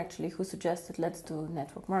the one actually who suggested, let's do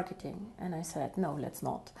network marketing. And I said, no, let's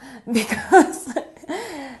not. Because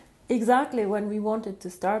exactly when we wanted to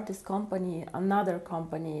start this company, another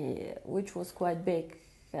company, which was quite big,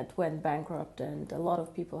 had went bankrupt and a lot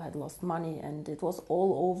of people had lost money, and it was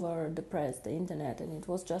all over the press, the internet, and it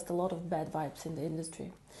was just a lot of bad vibes in the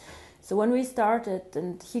industry. So when we started,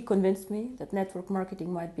 and he convinced me that network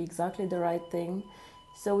marketing might be exactly the right thing,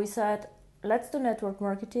 so we said, let's do network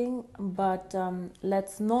marketing, but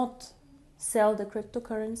let's not sell the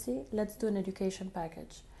cryptocurrency, let's do an education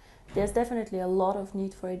package. There's definitely a lot of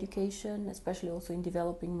need for education, especially also in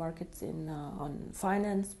developing markets on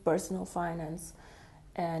finance, personal finance,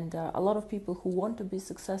 and a lot of people who want to be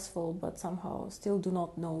successful but somehow still do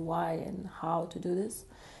not know why and how to do this.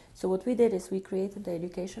 So what we did is we created the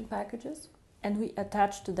education packages and we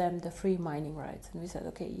attached to them the free mining rights. And we said,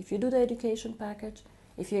 okay, if you do the education package,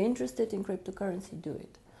 if you're interested in cryptocurrency, do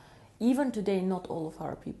it. Even today, not all of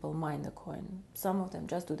our people mine the coin. Some of them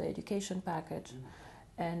just do the education package.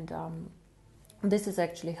 And this is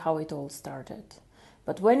actually how it all started.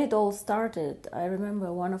 But when it all started, I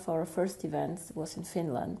remember one of our first events was in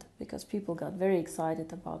Finland, because people got very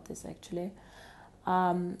excited about this actually.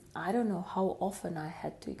 I don't know how often I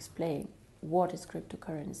had to explain what is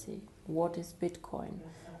cryptocurrency, what is Bitcoin.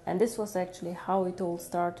 And this was actually how it all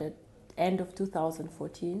started, end of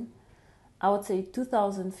 2014. I would say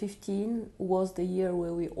 2015 was the year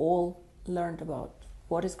where we all learned about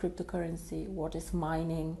what is cryptocurrency, what is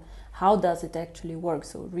mining, how does it actually work,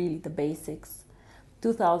 so really the basics.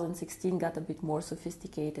 2016 got a bit more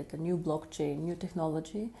sophisticated, a new blockchain, new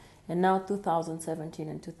technology, and now 2017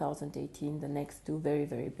 and 2018, the next two very,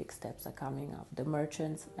 very big steps are coming up, the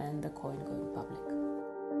merchants and the coin going public.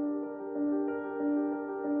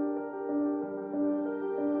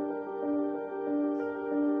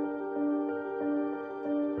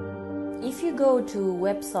 If you go to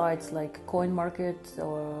websites like CoinMarket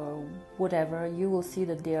or whatever, you will see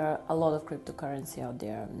that there are a lot of cryptocurrency out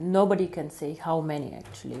there. Nobody can say how many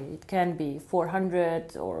actually. It can be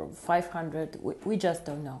 400 or 500, we just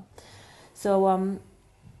don't know. So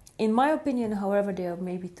in my opinion, however, there are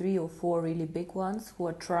maybe 3 or 4 really big ones who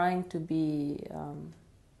are trying to be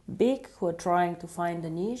big, who are trying to find a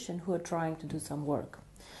niche and who are trying to do some work.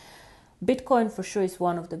 Bitcoin for sure is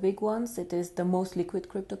one of the big ones. It is the most liquid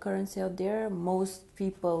cryptocurrency out there. Most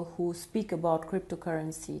people who speak about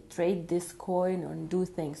cryptocurrency trade this coin and do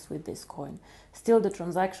things with this coin. Still, the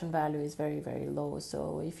transaction value is very, very low.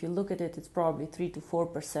 So if you look at it, it's probably 3 to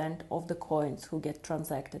 4% of the coins who get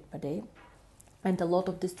transacted per day. And a lot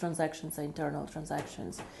of these transactions are internal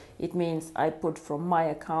transactions. It means I put from my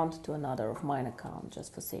account to another of mine account,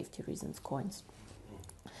 just for safety reasons, coins.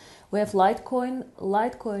 We have Litecoin.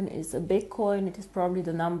 Litecoin is a big coin. It is probably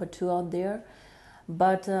the number 2 out there,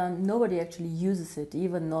 but nobody actually uses it,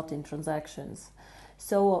 even not in transactions.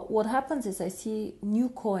 So what happens is I see new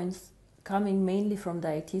coins coming mainly from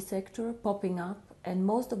the IT sector popping up, and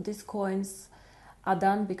most of these coins are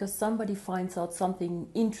done because somebody finds out something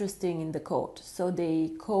interesting in the code. So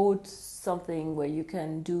they code something where you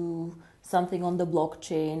can do something on the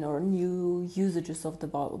blockchain or new usages of the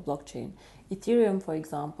blockchain. Ethereum, for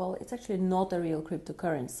example, it's actually not a real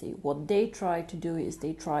cryptocurrency. What they try to do is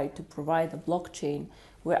they try to provide a blockchain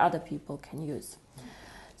where other people can use.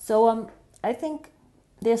 So I think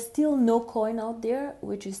there's still no coin out there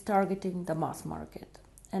which is targeting the mass market.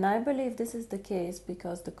 And I believe this is the case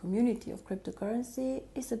because the community of cryptocurrency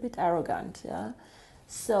is a bit arrogant. Yeah?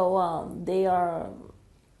 So they are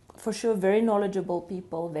for sure very knowledgeable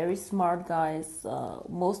people, very smart guys,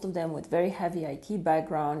 most of them with very heavy IT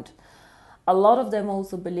background. A lot of them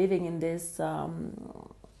also believing in this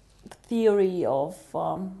theory of,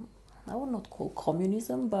 I would not call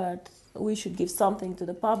communism, but we should give something to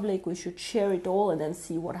the public, we should share it all and then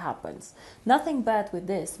see what happens. Nothing bad with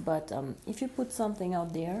this, but if you put something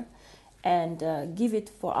out there and give it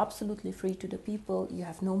for absolutely free to the people, you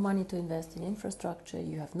have no money to invest in infrastructure,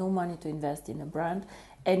 you have no money to invest in a brand,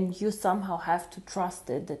 and you somehow have to trust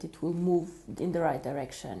it that it will move in the right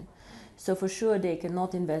direction. So for sure they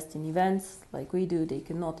cannot invest in events like we do, they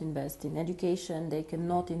cannot invest in education, they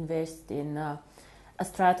cannot invest in a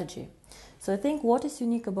strategy. So I think what is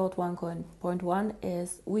unique about OneCoin point one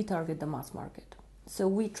is we target the mass market. So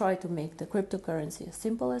we try to make the cryptocurrency as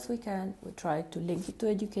simple as we can, we try to link it to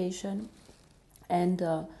education, and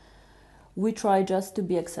we try just to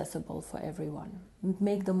be accessible for everyone.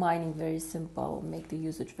 Make the mining very simple, make the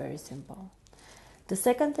usage very simple. The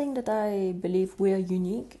second thing that I believe we are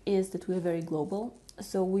unique is that we are very global.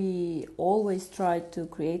 So we always try to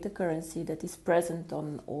create a currency that is present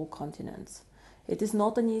on all continents. It is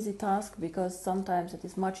not an easy task because sometimes it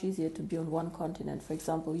is much easier to be on one continent. For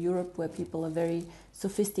example, Europe, where people are very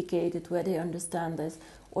sophisticated, where they understand this,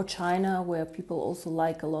 or China, where people also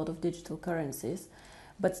like a lot of digital currencies.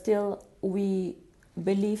 But still, we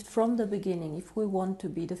believed from the beginning, if we want to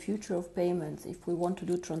be the future of payments, if we want to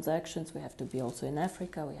do transactions, we have to be also in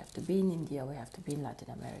Africa, we have to be in India, we have to be in Latin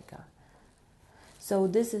America. So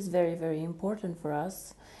this is very, very important for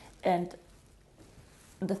us. And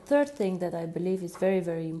the third thing that I believe is very,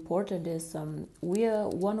 very important is we are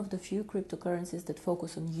one of the few cryptocurrencies that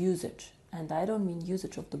focus on usage. And I don't mean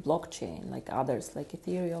usage of the blockchain like others, like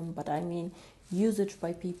Ethereum, but I mean usage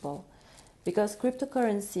by people. Because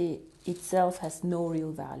cryptocurrency itself has no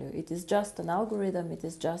real value. It is just an algorithm, it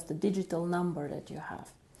is just a digital number that you have.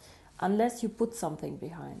 Unless you put something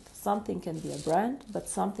behind. Something can be a brand, but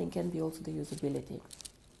something can be also the usability.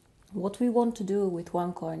 What we want to do with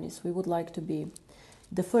OneCoin is we would like to be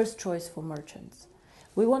the first choice for merchants.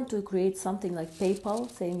 We want to create something like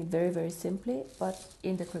PayPal, saying it very, very simply, but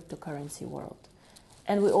in the cryptocurrency world.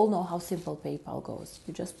 And we all know how simple PayPal goes.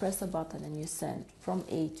 You just press a button and you send from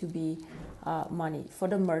A to B money. For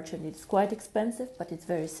the merchant, it's quite expensive, but it's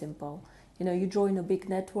very simple. You know, you join a big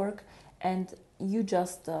network and you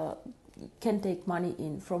just can take money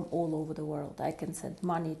in from all over the world. I can send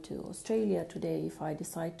money to Australia today if I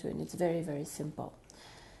decide to, and it's very, very simple.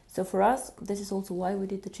 So for us, this is also why we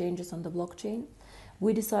did the changes on the blockchain.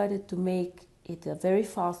 We decided to make it a very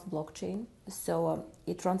fast blockchain, so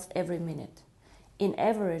it runs every minute. In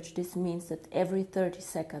average, this means that every 30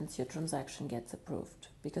 seconds your transaction gets approved,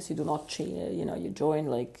 because you do not, you join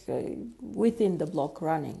like within the block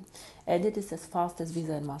running, and it is as fast as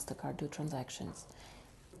Visa and MasterCard do transactions.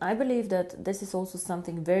 I believe that this is also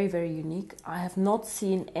something very, very unique. I have not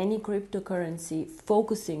seen any cryptocurrency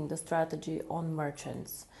focusing the strategy on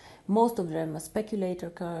merchants. Most of them are speculator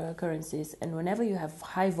currencies, and whenever you have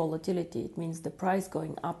high volatility, it means the price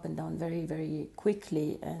going up and down very, very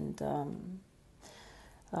quickly and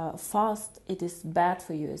fast. It is bad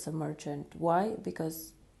for you as a merchant. Why?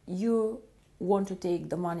 Because you want to take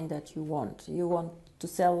the money that you want. You want to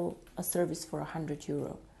sell a service for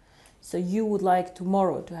 €100. So you would like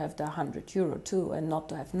tomorrow to have the €100 too, and not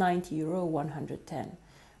to have €90, 110.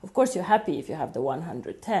 Of course, you're happy if you have the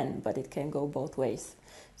 110, but it can go both ways.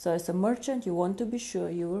 So as a merchant, you want to be sure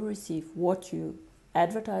you will receive what you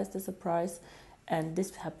advertised as a price, and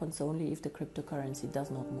this happens only if the cryptocurrency does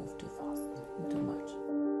not move too fast, too much.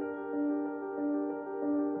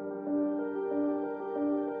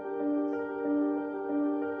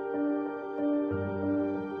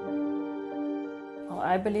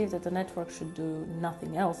 I believe that the network should do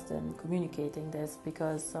nothing else than communicating this,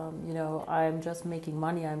 because I'm just making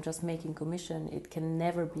money, I'm just making commission. It can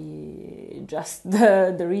never be just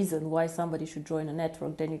the reason why somebody should join a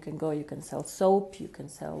network. Then you can go, you can sell soap, you can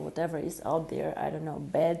sell whatever is out there, I don't know,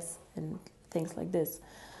 beds and things like this.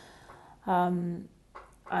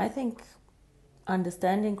 I think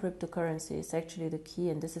understanding cryptocurrency is actually the key,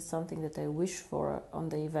 and this is something that I wish for on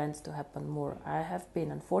the events to happen more. I have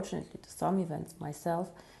been, unfortunately, to some events myself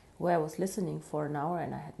where I was listening for an hour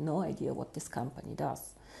and I had no idea what this company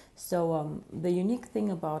does. So the unique thing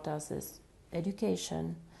about us is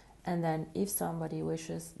education, and then if somebody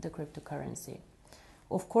wishes, the cryptocurrency.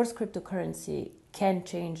 Of course, cryptocurrency can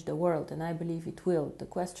change the world, and I believe it will. The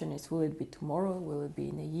question is, will it be tomorrow, will it be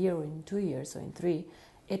in a year, or in 2 years, or in 3?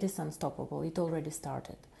 It is unstoppable. It already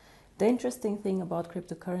started. The interesting thing about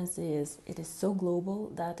cryptocurrency is it is so global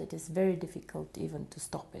that it is very difficult even to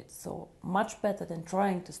stop it. So much better than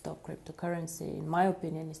trying to stop cryptocurrency, in my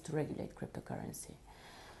opinion, is to regulate cryptocurrency.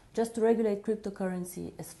 Just to regulate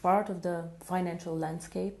cryptocurrency as part of the financial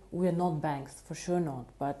landscape. We are not banks, for sure not,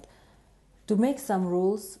 but to make some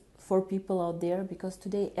rules for people out there, because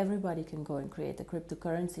today everybody can go and create a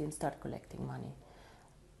cryptocurrency and start collecting money.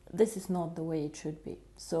 This is not the way it should be.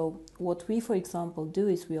 So what we, for example, do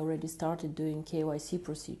is we already started doing KYC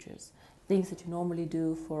procedures, things that you normally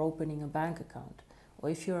do for opening a bank account. Or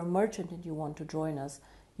if you're a merchant and you want to join us,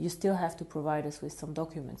 you still have to provide us with some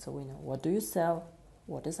documents so we know what do you sell,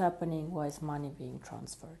 what is happening, why is money being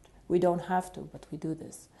transferred. We don't have to, but we do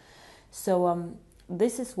this. So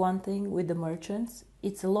this is one thing with the merchants.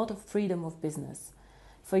 It's a lot of freedom of business.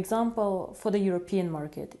 For example, for the European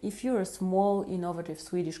market, if you're a small, innovative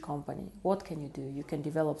Swedish company, what can you do? You can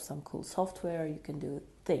develop some cool software, you can do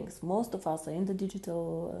things. Most of us are in the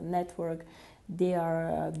digital network, they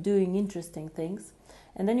are doing interesting things.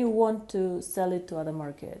 And then you want to sell it to other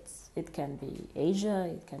markets. It can be Asia,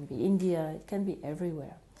 it can be India, it can be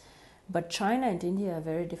everywhere. But China and India are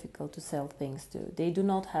very difficult to sell things to. They do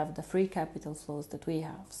not have the free capital flows that we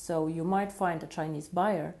have. So you might find a Chinese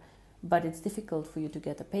buyer, but it's difficult for you to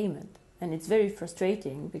get a payment. And it's very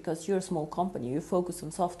frustrating because you're a small company, you focus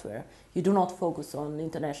on software, you do not focus on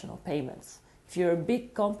international payments. If you're a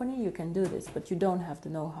big company, you can do this, but you don't have the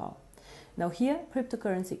know-how. Now here,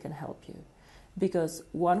 cryptocurrency can help you, because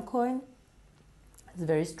OneCoin is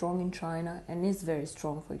very strong in China and is very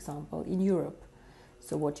strong, for example, in Europe.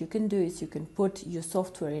 So what you can do is you can put your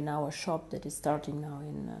software in our shop that is starting now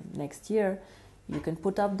in next year. You can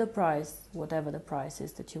put up the price, whatever the price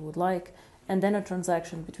is that you would like, And then a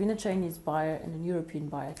transaction between a Chinese buyer and a European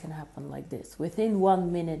buyer can happen like this. Within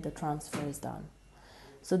 1 minute, the transfer is done.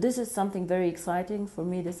 So this is something very exciting. For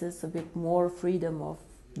me, this is a bit more freedom of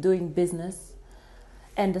doing business.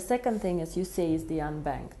 And the second thing, as you say, is the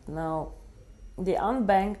unbanked. Now, the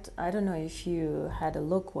unbanked, I don't know if you had a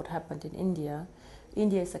look what happened in India.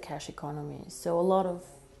 India is a cash economy. So a lot of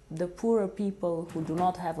the poorer people who do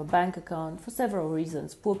not have a bank account, for several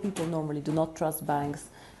reasons. Poor people normally do not trust banks.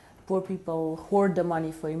 Poor people hoard the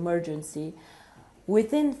money for emergency.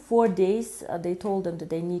 Within 4 days, they told them that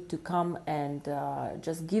they need to come and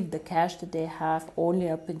just give the cash that they have only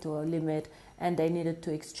up into a limit, and they needed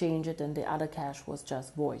to exchange it, and the other cash was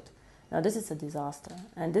just void. Now this is a disaster,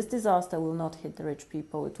 and this disaster will not hit the rich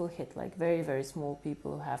people. It will hit like very, very small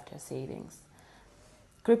people who have their savings.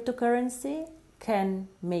 Cryptocurrency can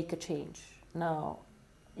make a change. Now,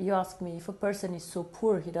 you ask me, if a person is so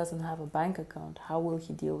poor he doesn't have a bank account, how will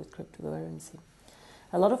he deal with cryptocurrency?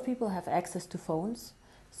 A lot of people have access to phones,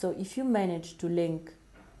 so if you manage to link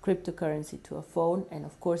cryptocurrency to a phone, and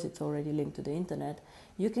of course it's already linked to the internet,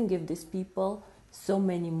 you can give these people so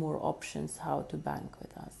many more options how to bank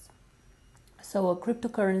with us. So a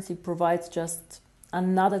cryptocurrency provides just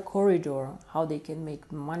another corridor how they can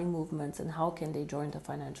make money movements and how can they join the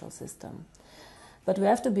financial system. But we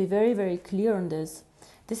have to be very, very clear on this.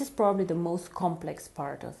 This is probably the most complex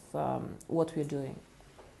part of what we're doing.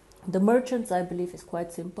 The merchants, I believe, is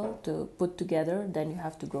quite simple to put together. Then you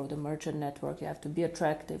have to grow the merchant network. You have to be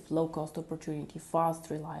attractive, low-cost opportunity, fast,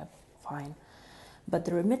 reliable, fine. But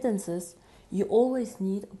the remittances, you always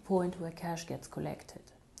need a point where cash gets collected.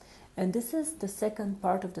 And this is the second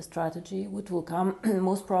part of the strategy, which will come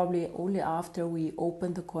most probably only after we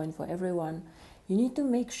open the coin for everyone. You need to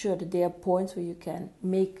make sure that there are points where you can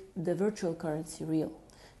make the virtual currency real.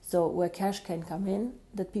 So where cash can come in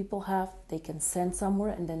that people have, they can send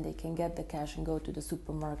somewhere, and then they can get the cash and go to the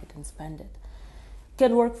supermarket and spend it. It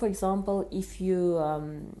can work, for example, if you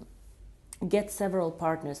get several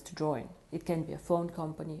partners to join. It can be a phone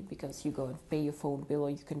company because you go and pay your phone bill, or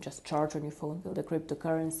you can just charge on your phone bill the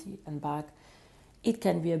cryptocurrency and back. It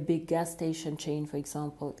can be a big gas station chain, for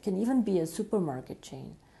example. It can even be a supermarket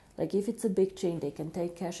chain. Like if it's a big chain, they can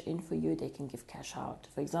take cash in for you, they can give cash out.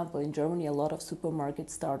 For example, in Germany, a lot of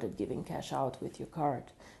supermarkets started giving cash out with your card.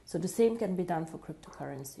 So the same can be done for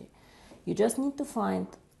cryptocurrency. You just need to find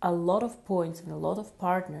a lot of points and a lot of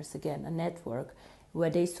partners, again, a network,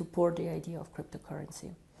 where they support the idea of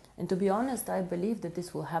cryptocurrency. And to be honest, I believe that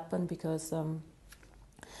this will happen because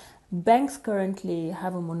banks currently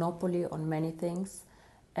have a monopoly on many things,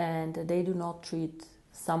 and they do not treat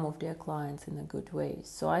some of their clients in a good way.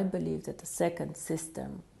 So I believe that the second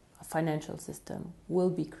system, a financial system, will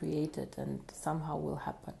be created and somehow will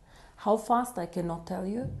happen. How fast, I cannot tell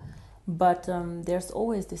you, but there's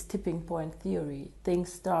always this tipping point theory.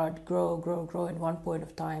 Things start, grow, at one point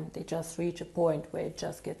of time, they just reach a point where it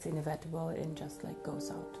just gets inevitable and just like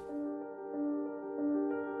goes out.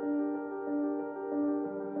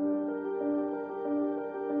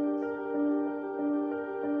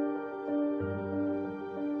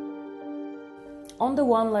 On the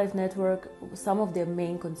One Life network, some of their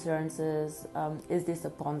main concerns is this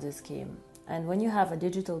a Ponzi scheme? And when you have a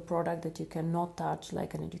digital product that you cannot touch,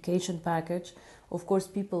 like an education package, of course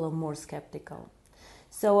people are more skeptical.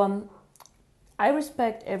 So I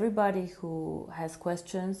respect everybody who has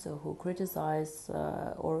questions or who criticize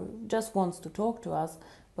or just wants to talk to us,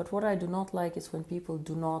 but what I do not like is when people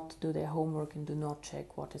do not do their homework and do not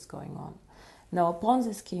check what is going on. Now, a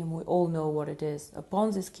Ponzi scheme, we all know what it is. A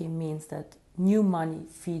Ponzi scheme means that new money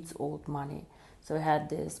feeds old money. So we had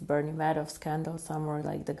this Bernie Madoff scandal somewhere,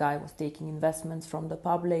 like the guy was taking investments from the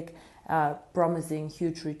public, promising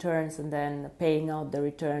huge returns and then paying out the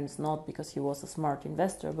returns, not because he was a smart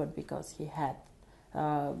investor, but because he had,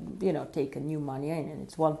 taken new money in, and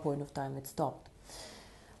it's one point of time it stopped.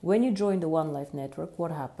 When you join the One Life network,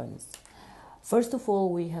 what happens? First of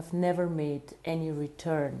all, we have never made any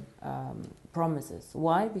return promises.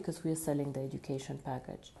 Why? Because we are selling the education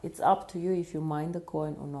package. It's up to you if you mine the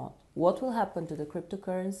coin or not. What will happen to the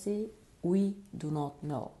cryptocurrency, we do not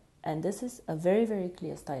know. And this is a very, very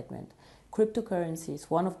clear statement. Cryptocurrency is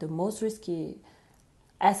one of the most risky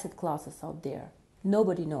asset classes out there.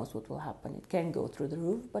 Nobody knows what will happen. It can go through the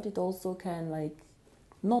roof, but it also can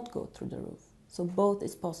not go through the roof. So both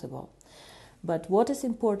is possible. But what is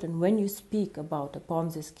important when you speak about a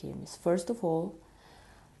Ponzi scheme is, first of all,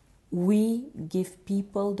 we give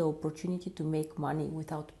people the opportunity to make money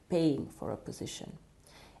without paying for a position.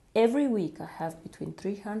 Every week I have between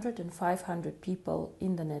 300 and 500 people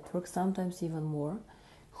in the network, sometimes even more,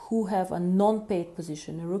 who have a non-paid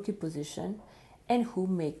position, a rookie position, and who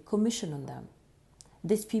make commission on them.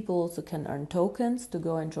 These people also can earn tokens to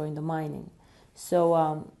go and join the mining.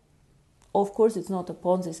 So of course it's not a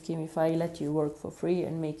Ponzi scheme if I let you work for free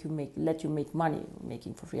and let you make money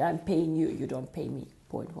making for free. I'm paying you, you don't pay me,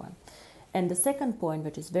 point one. And the second point,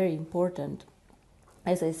 which is very important,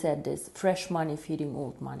 as I said, is fresh money feeding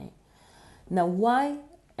old money. Now, why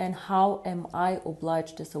and how am I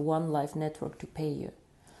obliged as a One Life network to pay you?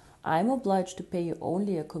 I'm obliged to pay you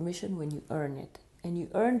only a commission when you earn it. And you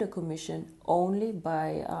earn the commission only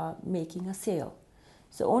by making a sale.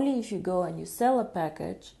 So only if you go and you sell a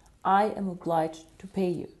package, I am obliged to pay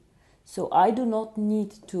you. So I do not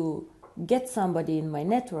need to get somebody in my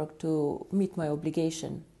network to meet my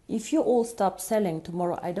obligation. If you all stop selling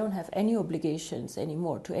tomorrow, I don't have any obligations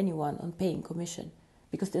anymore to anyone on paying commission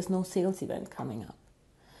because there's no sales event coming up.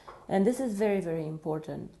 And this is very, very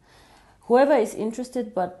important. Whoever is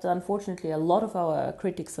interested, but unfortunately a lot of our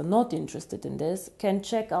critics are not interested in this, can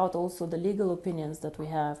check out also the legal opinions that we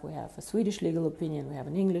have. We have a Swedish legal opinion, we have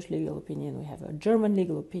an English legal opinion, we have a German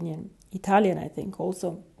legal opinion, Italian I think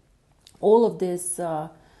also. All of these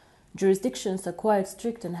jurisdictions are quite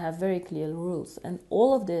strict and have very clear rules. And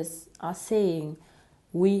all of this are saying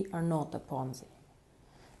we are not a Ponzi.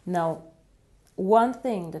 Now, one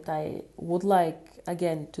thing that I would like,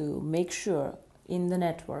 again, to make sure in the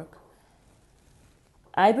network,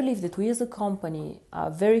 I believe that we as a company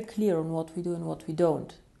are very clear on what we do and what we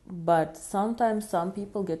don't. But sometimes some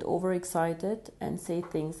people get overexcited and say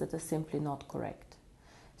things that are simply not correct.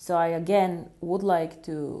 So I again would like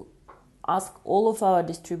to ask all of our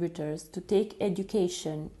distributors to take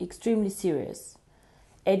education extremely serious.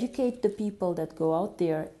 Educate the people that go out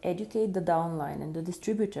there, educate the downline and the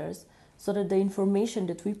distributors so that the information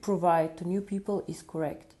that we provide to new people is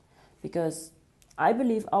correct. Because I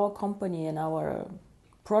believe our company and our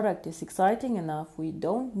product is exciting enough. We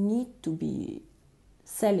don't need to be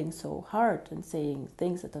selling so hard and saying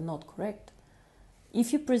things that are not correct.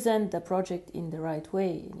 If you present the project in the right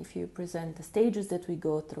way, and if you present the stages that we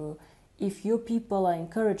go through, if your people are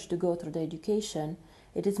encouraged to go through the education,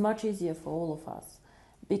 it is much easier for all of us.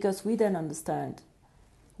 Because we then understand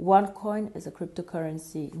OneCoin as a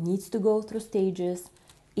cryptocurrency needs to go through stages.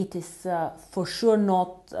 It is for sure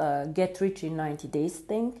not get rich in 90 days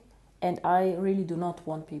thing. And I really do not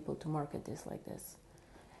want people to market this like this.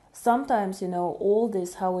 Sometimes, all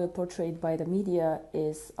this, how we're portrayed by the media,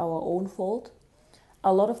 is our own fault.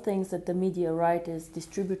 A lot of things that the media write is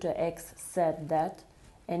distributor X said that.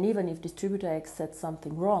 And even if distributor X said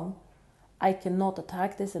something wrong, I cannot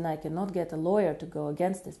attack this and I cannot get a lawyer to go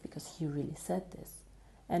against this because he really said this.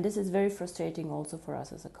 And this is very frustrating also for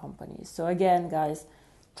us as a company. So again, guys,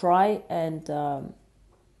 try and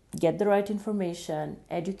get the right information,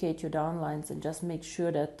 educate your downlines, and just make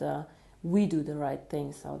sure that we do the right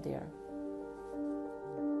things out there.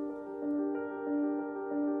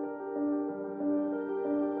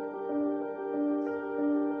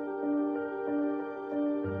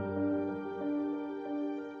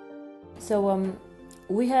 So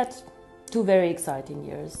we had 2 very exciting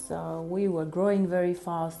years. We were growing very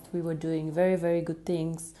fast. We were doing very, very good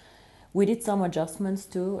things. We did some adjustments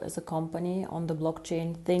too as a company on the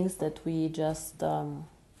blockchain, things that we just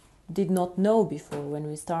did not know before when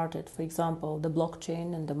we started. For example, the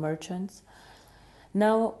blockchain and the merchants.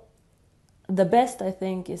 Now, the best, I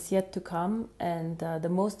think, is yet to come, and the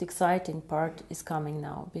most exciting part is coming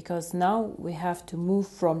now, because now we have to move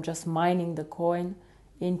from just mining the coin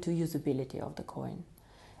into usability of the coin.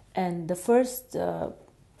 And the first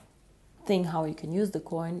thing how you can use the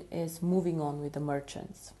coin is moving on with the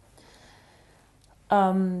merchants.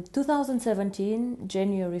 2017,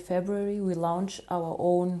 January, February, we launched our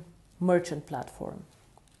own merchant platform.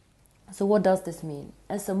 So what does this mean?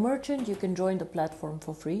 As a merchant, you can join the platform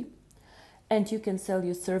for free, and you can sell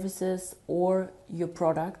your services or your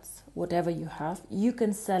products, whatever you have, you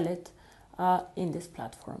can sell it in this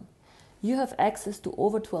platform. You have access to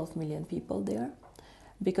over 12 million people there,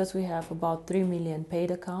 because we have about 3 million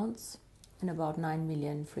paid accounts and about 9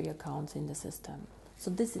 million free accounts in the system. So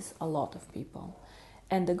this is a lot of people.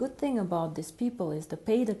 And the good thing about these people is the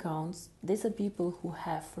paid accounts, these are people who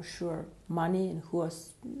have for sure money and who are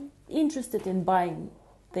interested in buying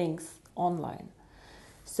things online.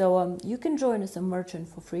 So you can join as a merchant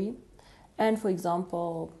for free. And for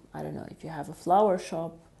example, I don't know, if you have a flower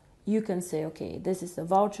shop, you can say, okay, this is a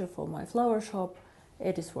voucher for my flower shop.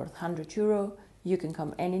 It is worth €100. You can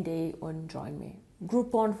come any day and join me.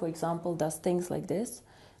 Groupon, for example, does things like this.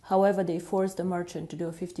 However, they force the merchant to do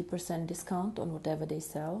a 50% discount on whatever they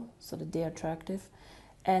sell so that they are attractive.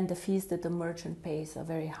 And the fees that the merchant pays are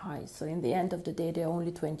very high. So in the end of the day, they're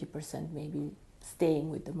only 20% maybe staying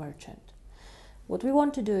with the merchant. What we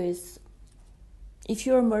want to do is, if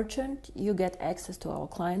you're a merchant, you get access to our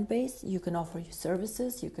client base, you can offer your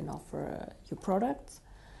services, you can offer your products.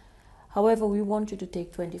 However, we want you to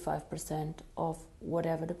take 25% of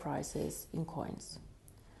whatever the price is in coins.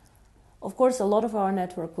 Of course, a lot of our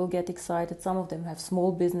network will get excited. Some of them have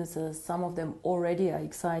small businesses, some of them already are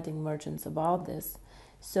exciting merchants about this.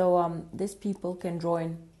 So these people can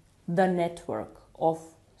join the network of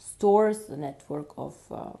stores, the network of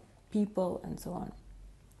people, and so on.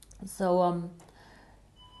 So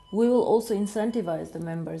we will also incentivize the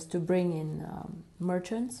members to bring in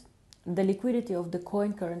merchants. The liquidity of the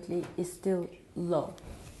coin currently is still low.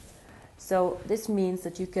 So this means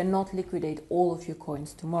that you cannot liquidate all of your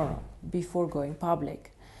coins tomorrow before going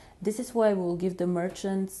public. This is why we will give the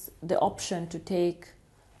merchants the option to take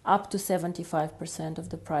up to 75% of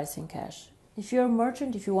the price in cash. If you're a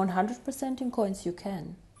merchant, if you want 100% in coins, you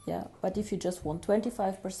can. Yeah, but if you just want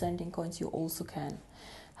 25% in coins, you also can.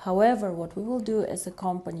 However, what we will do as a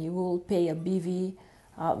company, we will pay a BV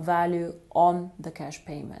value on the cash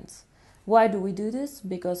payments. Why do we do this?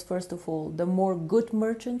 Because first of all, the more good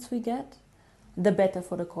merchants we get, the better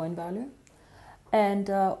for the coin value. And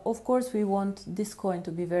of course, we want this coin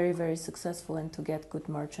to be very, very successful and to get good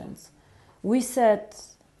merchants. We said,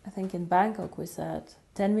 I think in Bangkok, we said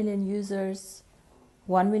 10 million users,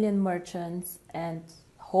 1 million merchants, and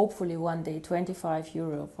hopefully one day 25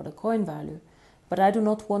 euro for the coin value. But I do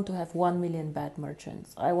not want to have 1 million bad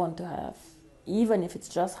merchants. I want to have, even if it's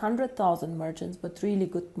just 100,000 merchants, but really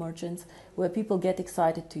good merchants where people get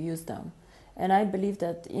excited to use them. And I believe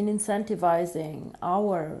that in incentivizing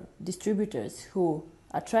our distributors who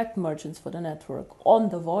attract merchants for the network on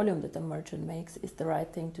the volume that the merchant makes is the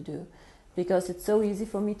right thing to do. Because it's so easy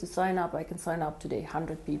for me to sign up. I can sign up today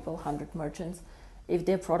 100 people, 100 merchants. If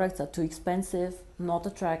their products are too expensive, not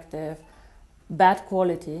attractive, bad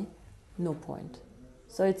quality, no point.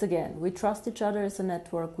 So it's again, we trust each other as a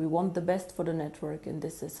network, we want the best for the network, and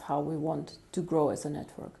this is how we want to grow as a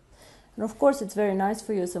network. And of course, it's very nice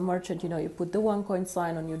for you as a merchant, you put the OneCoin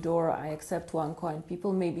sign on your door, I accept OneCoin.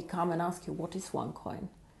 People maybe come and ask you, what is OneCoin?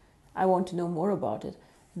 I want to know more about it.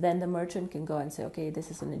 Then the merchant can go and say, okay,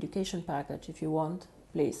 this is an education package. If you want,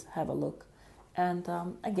 please have a look. And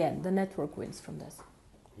again, the network wins from this.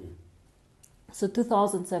 So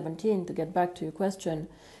 2017, to get back to your question,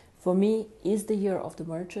 for me is the year of the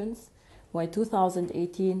merchants, while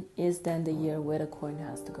 2018 is then the year where the coin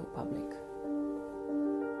has to go public.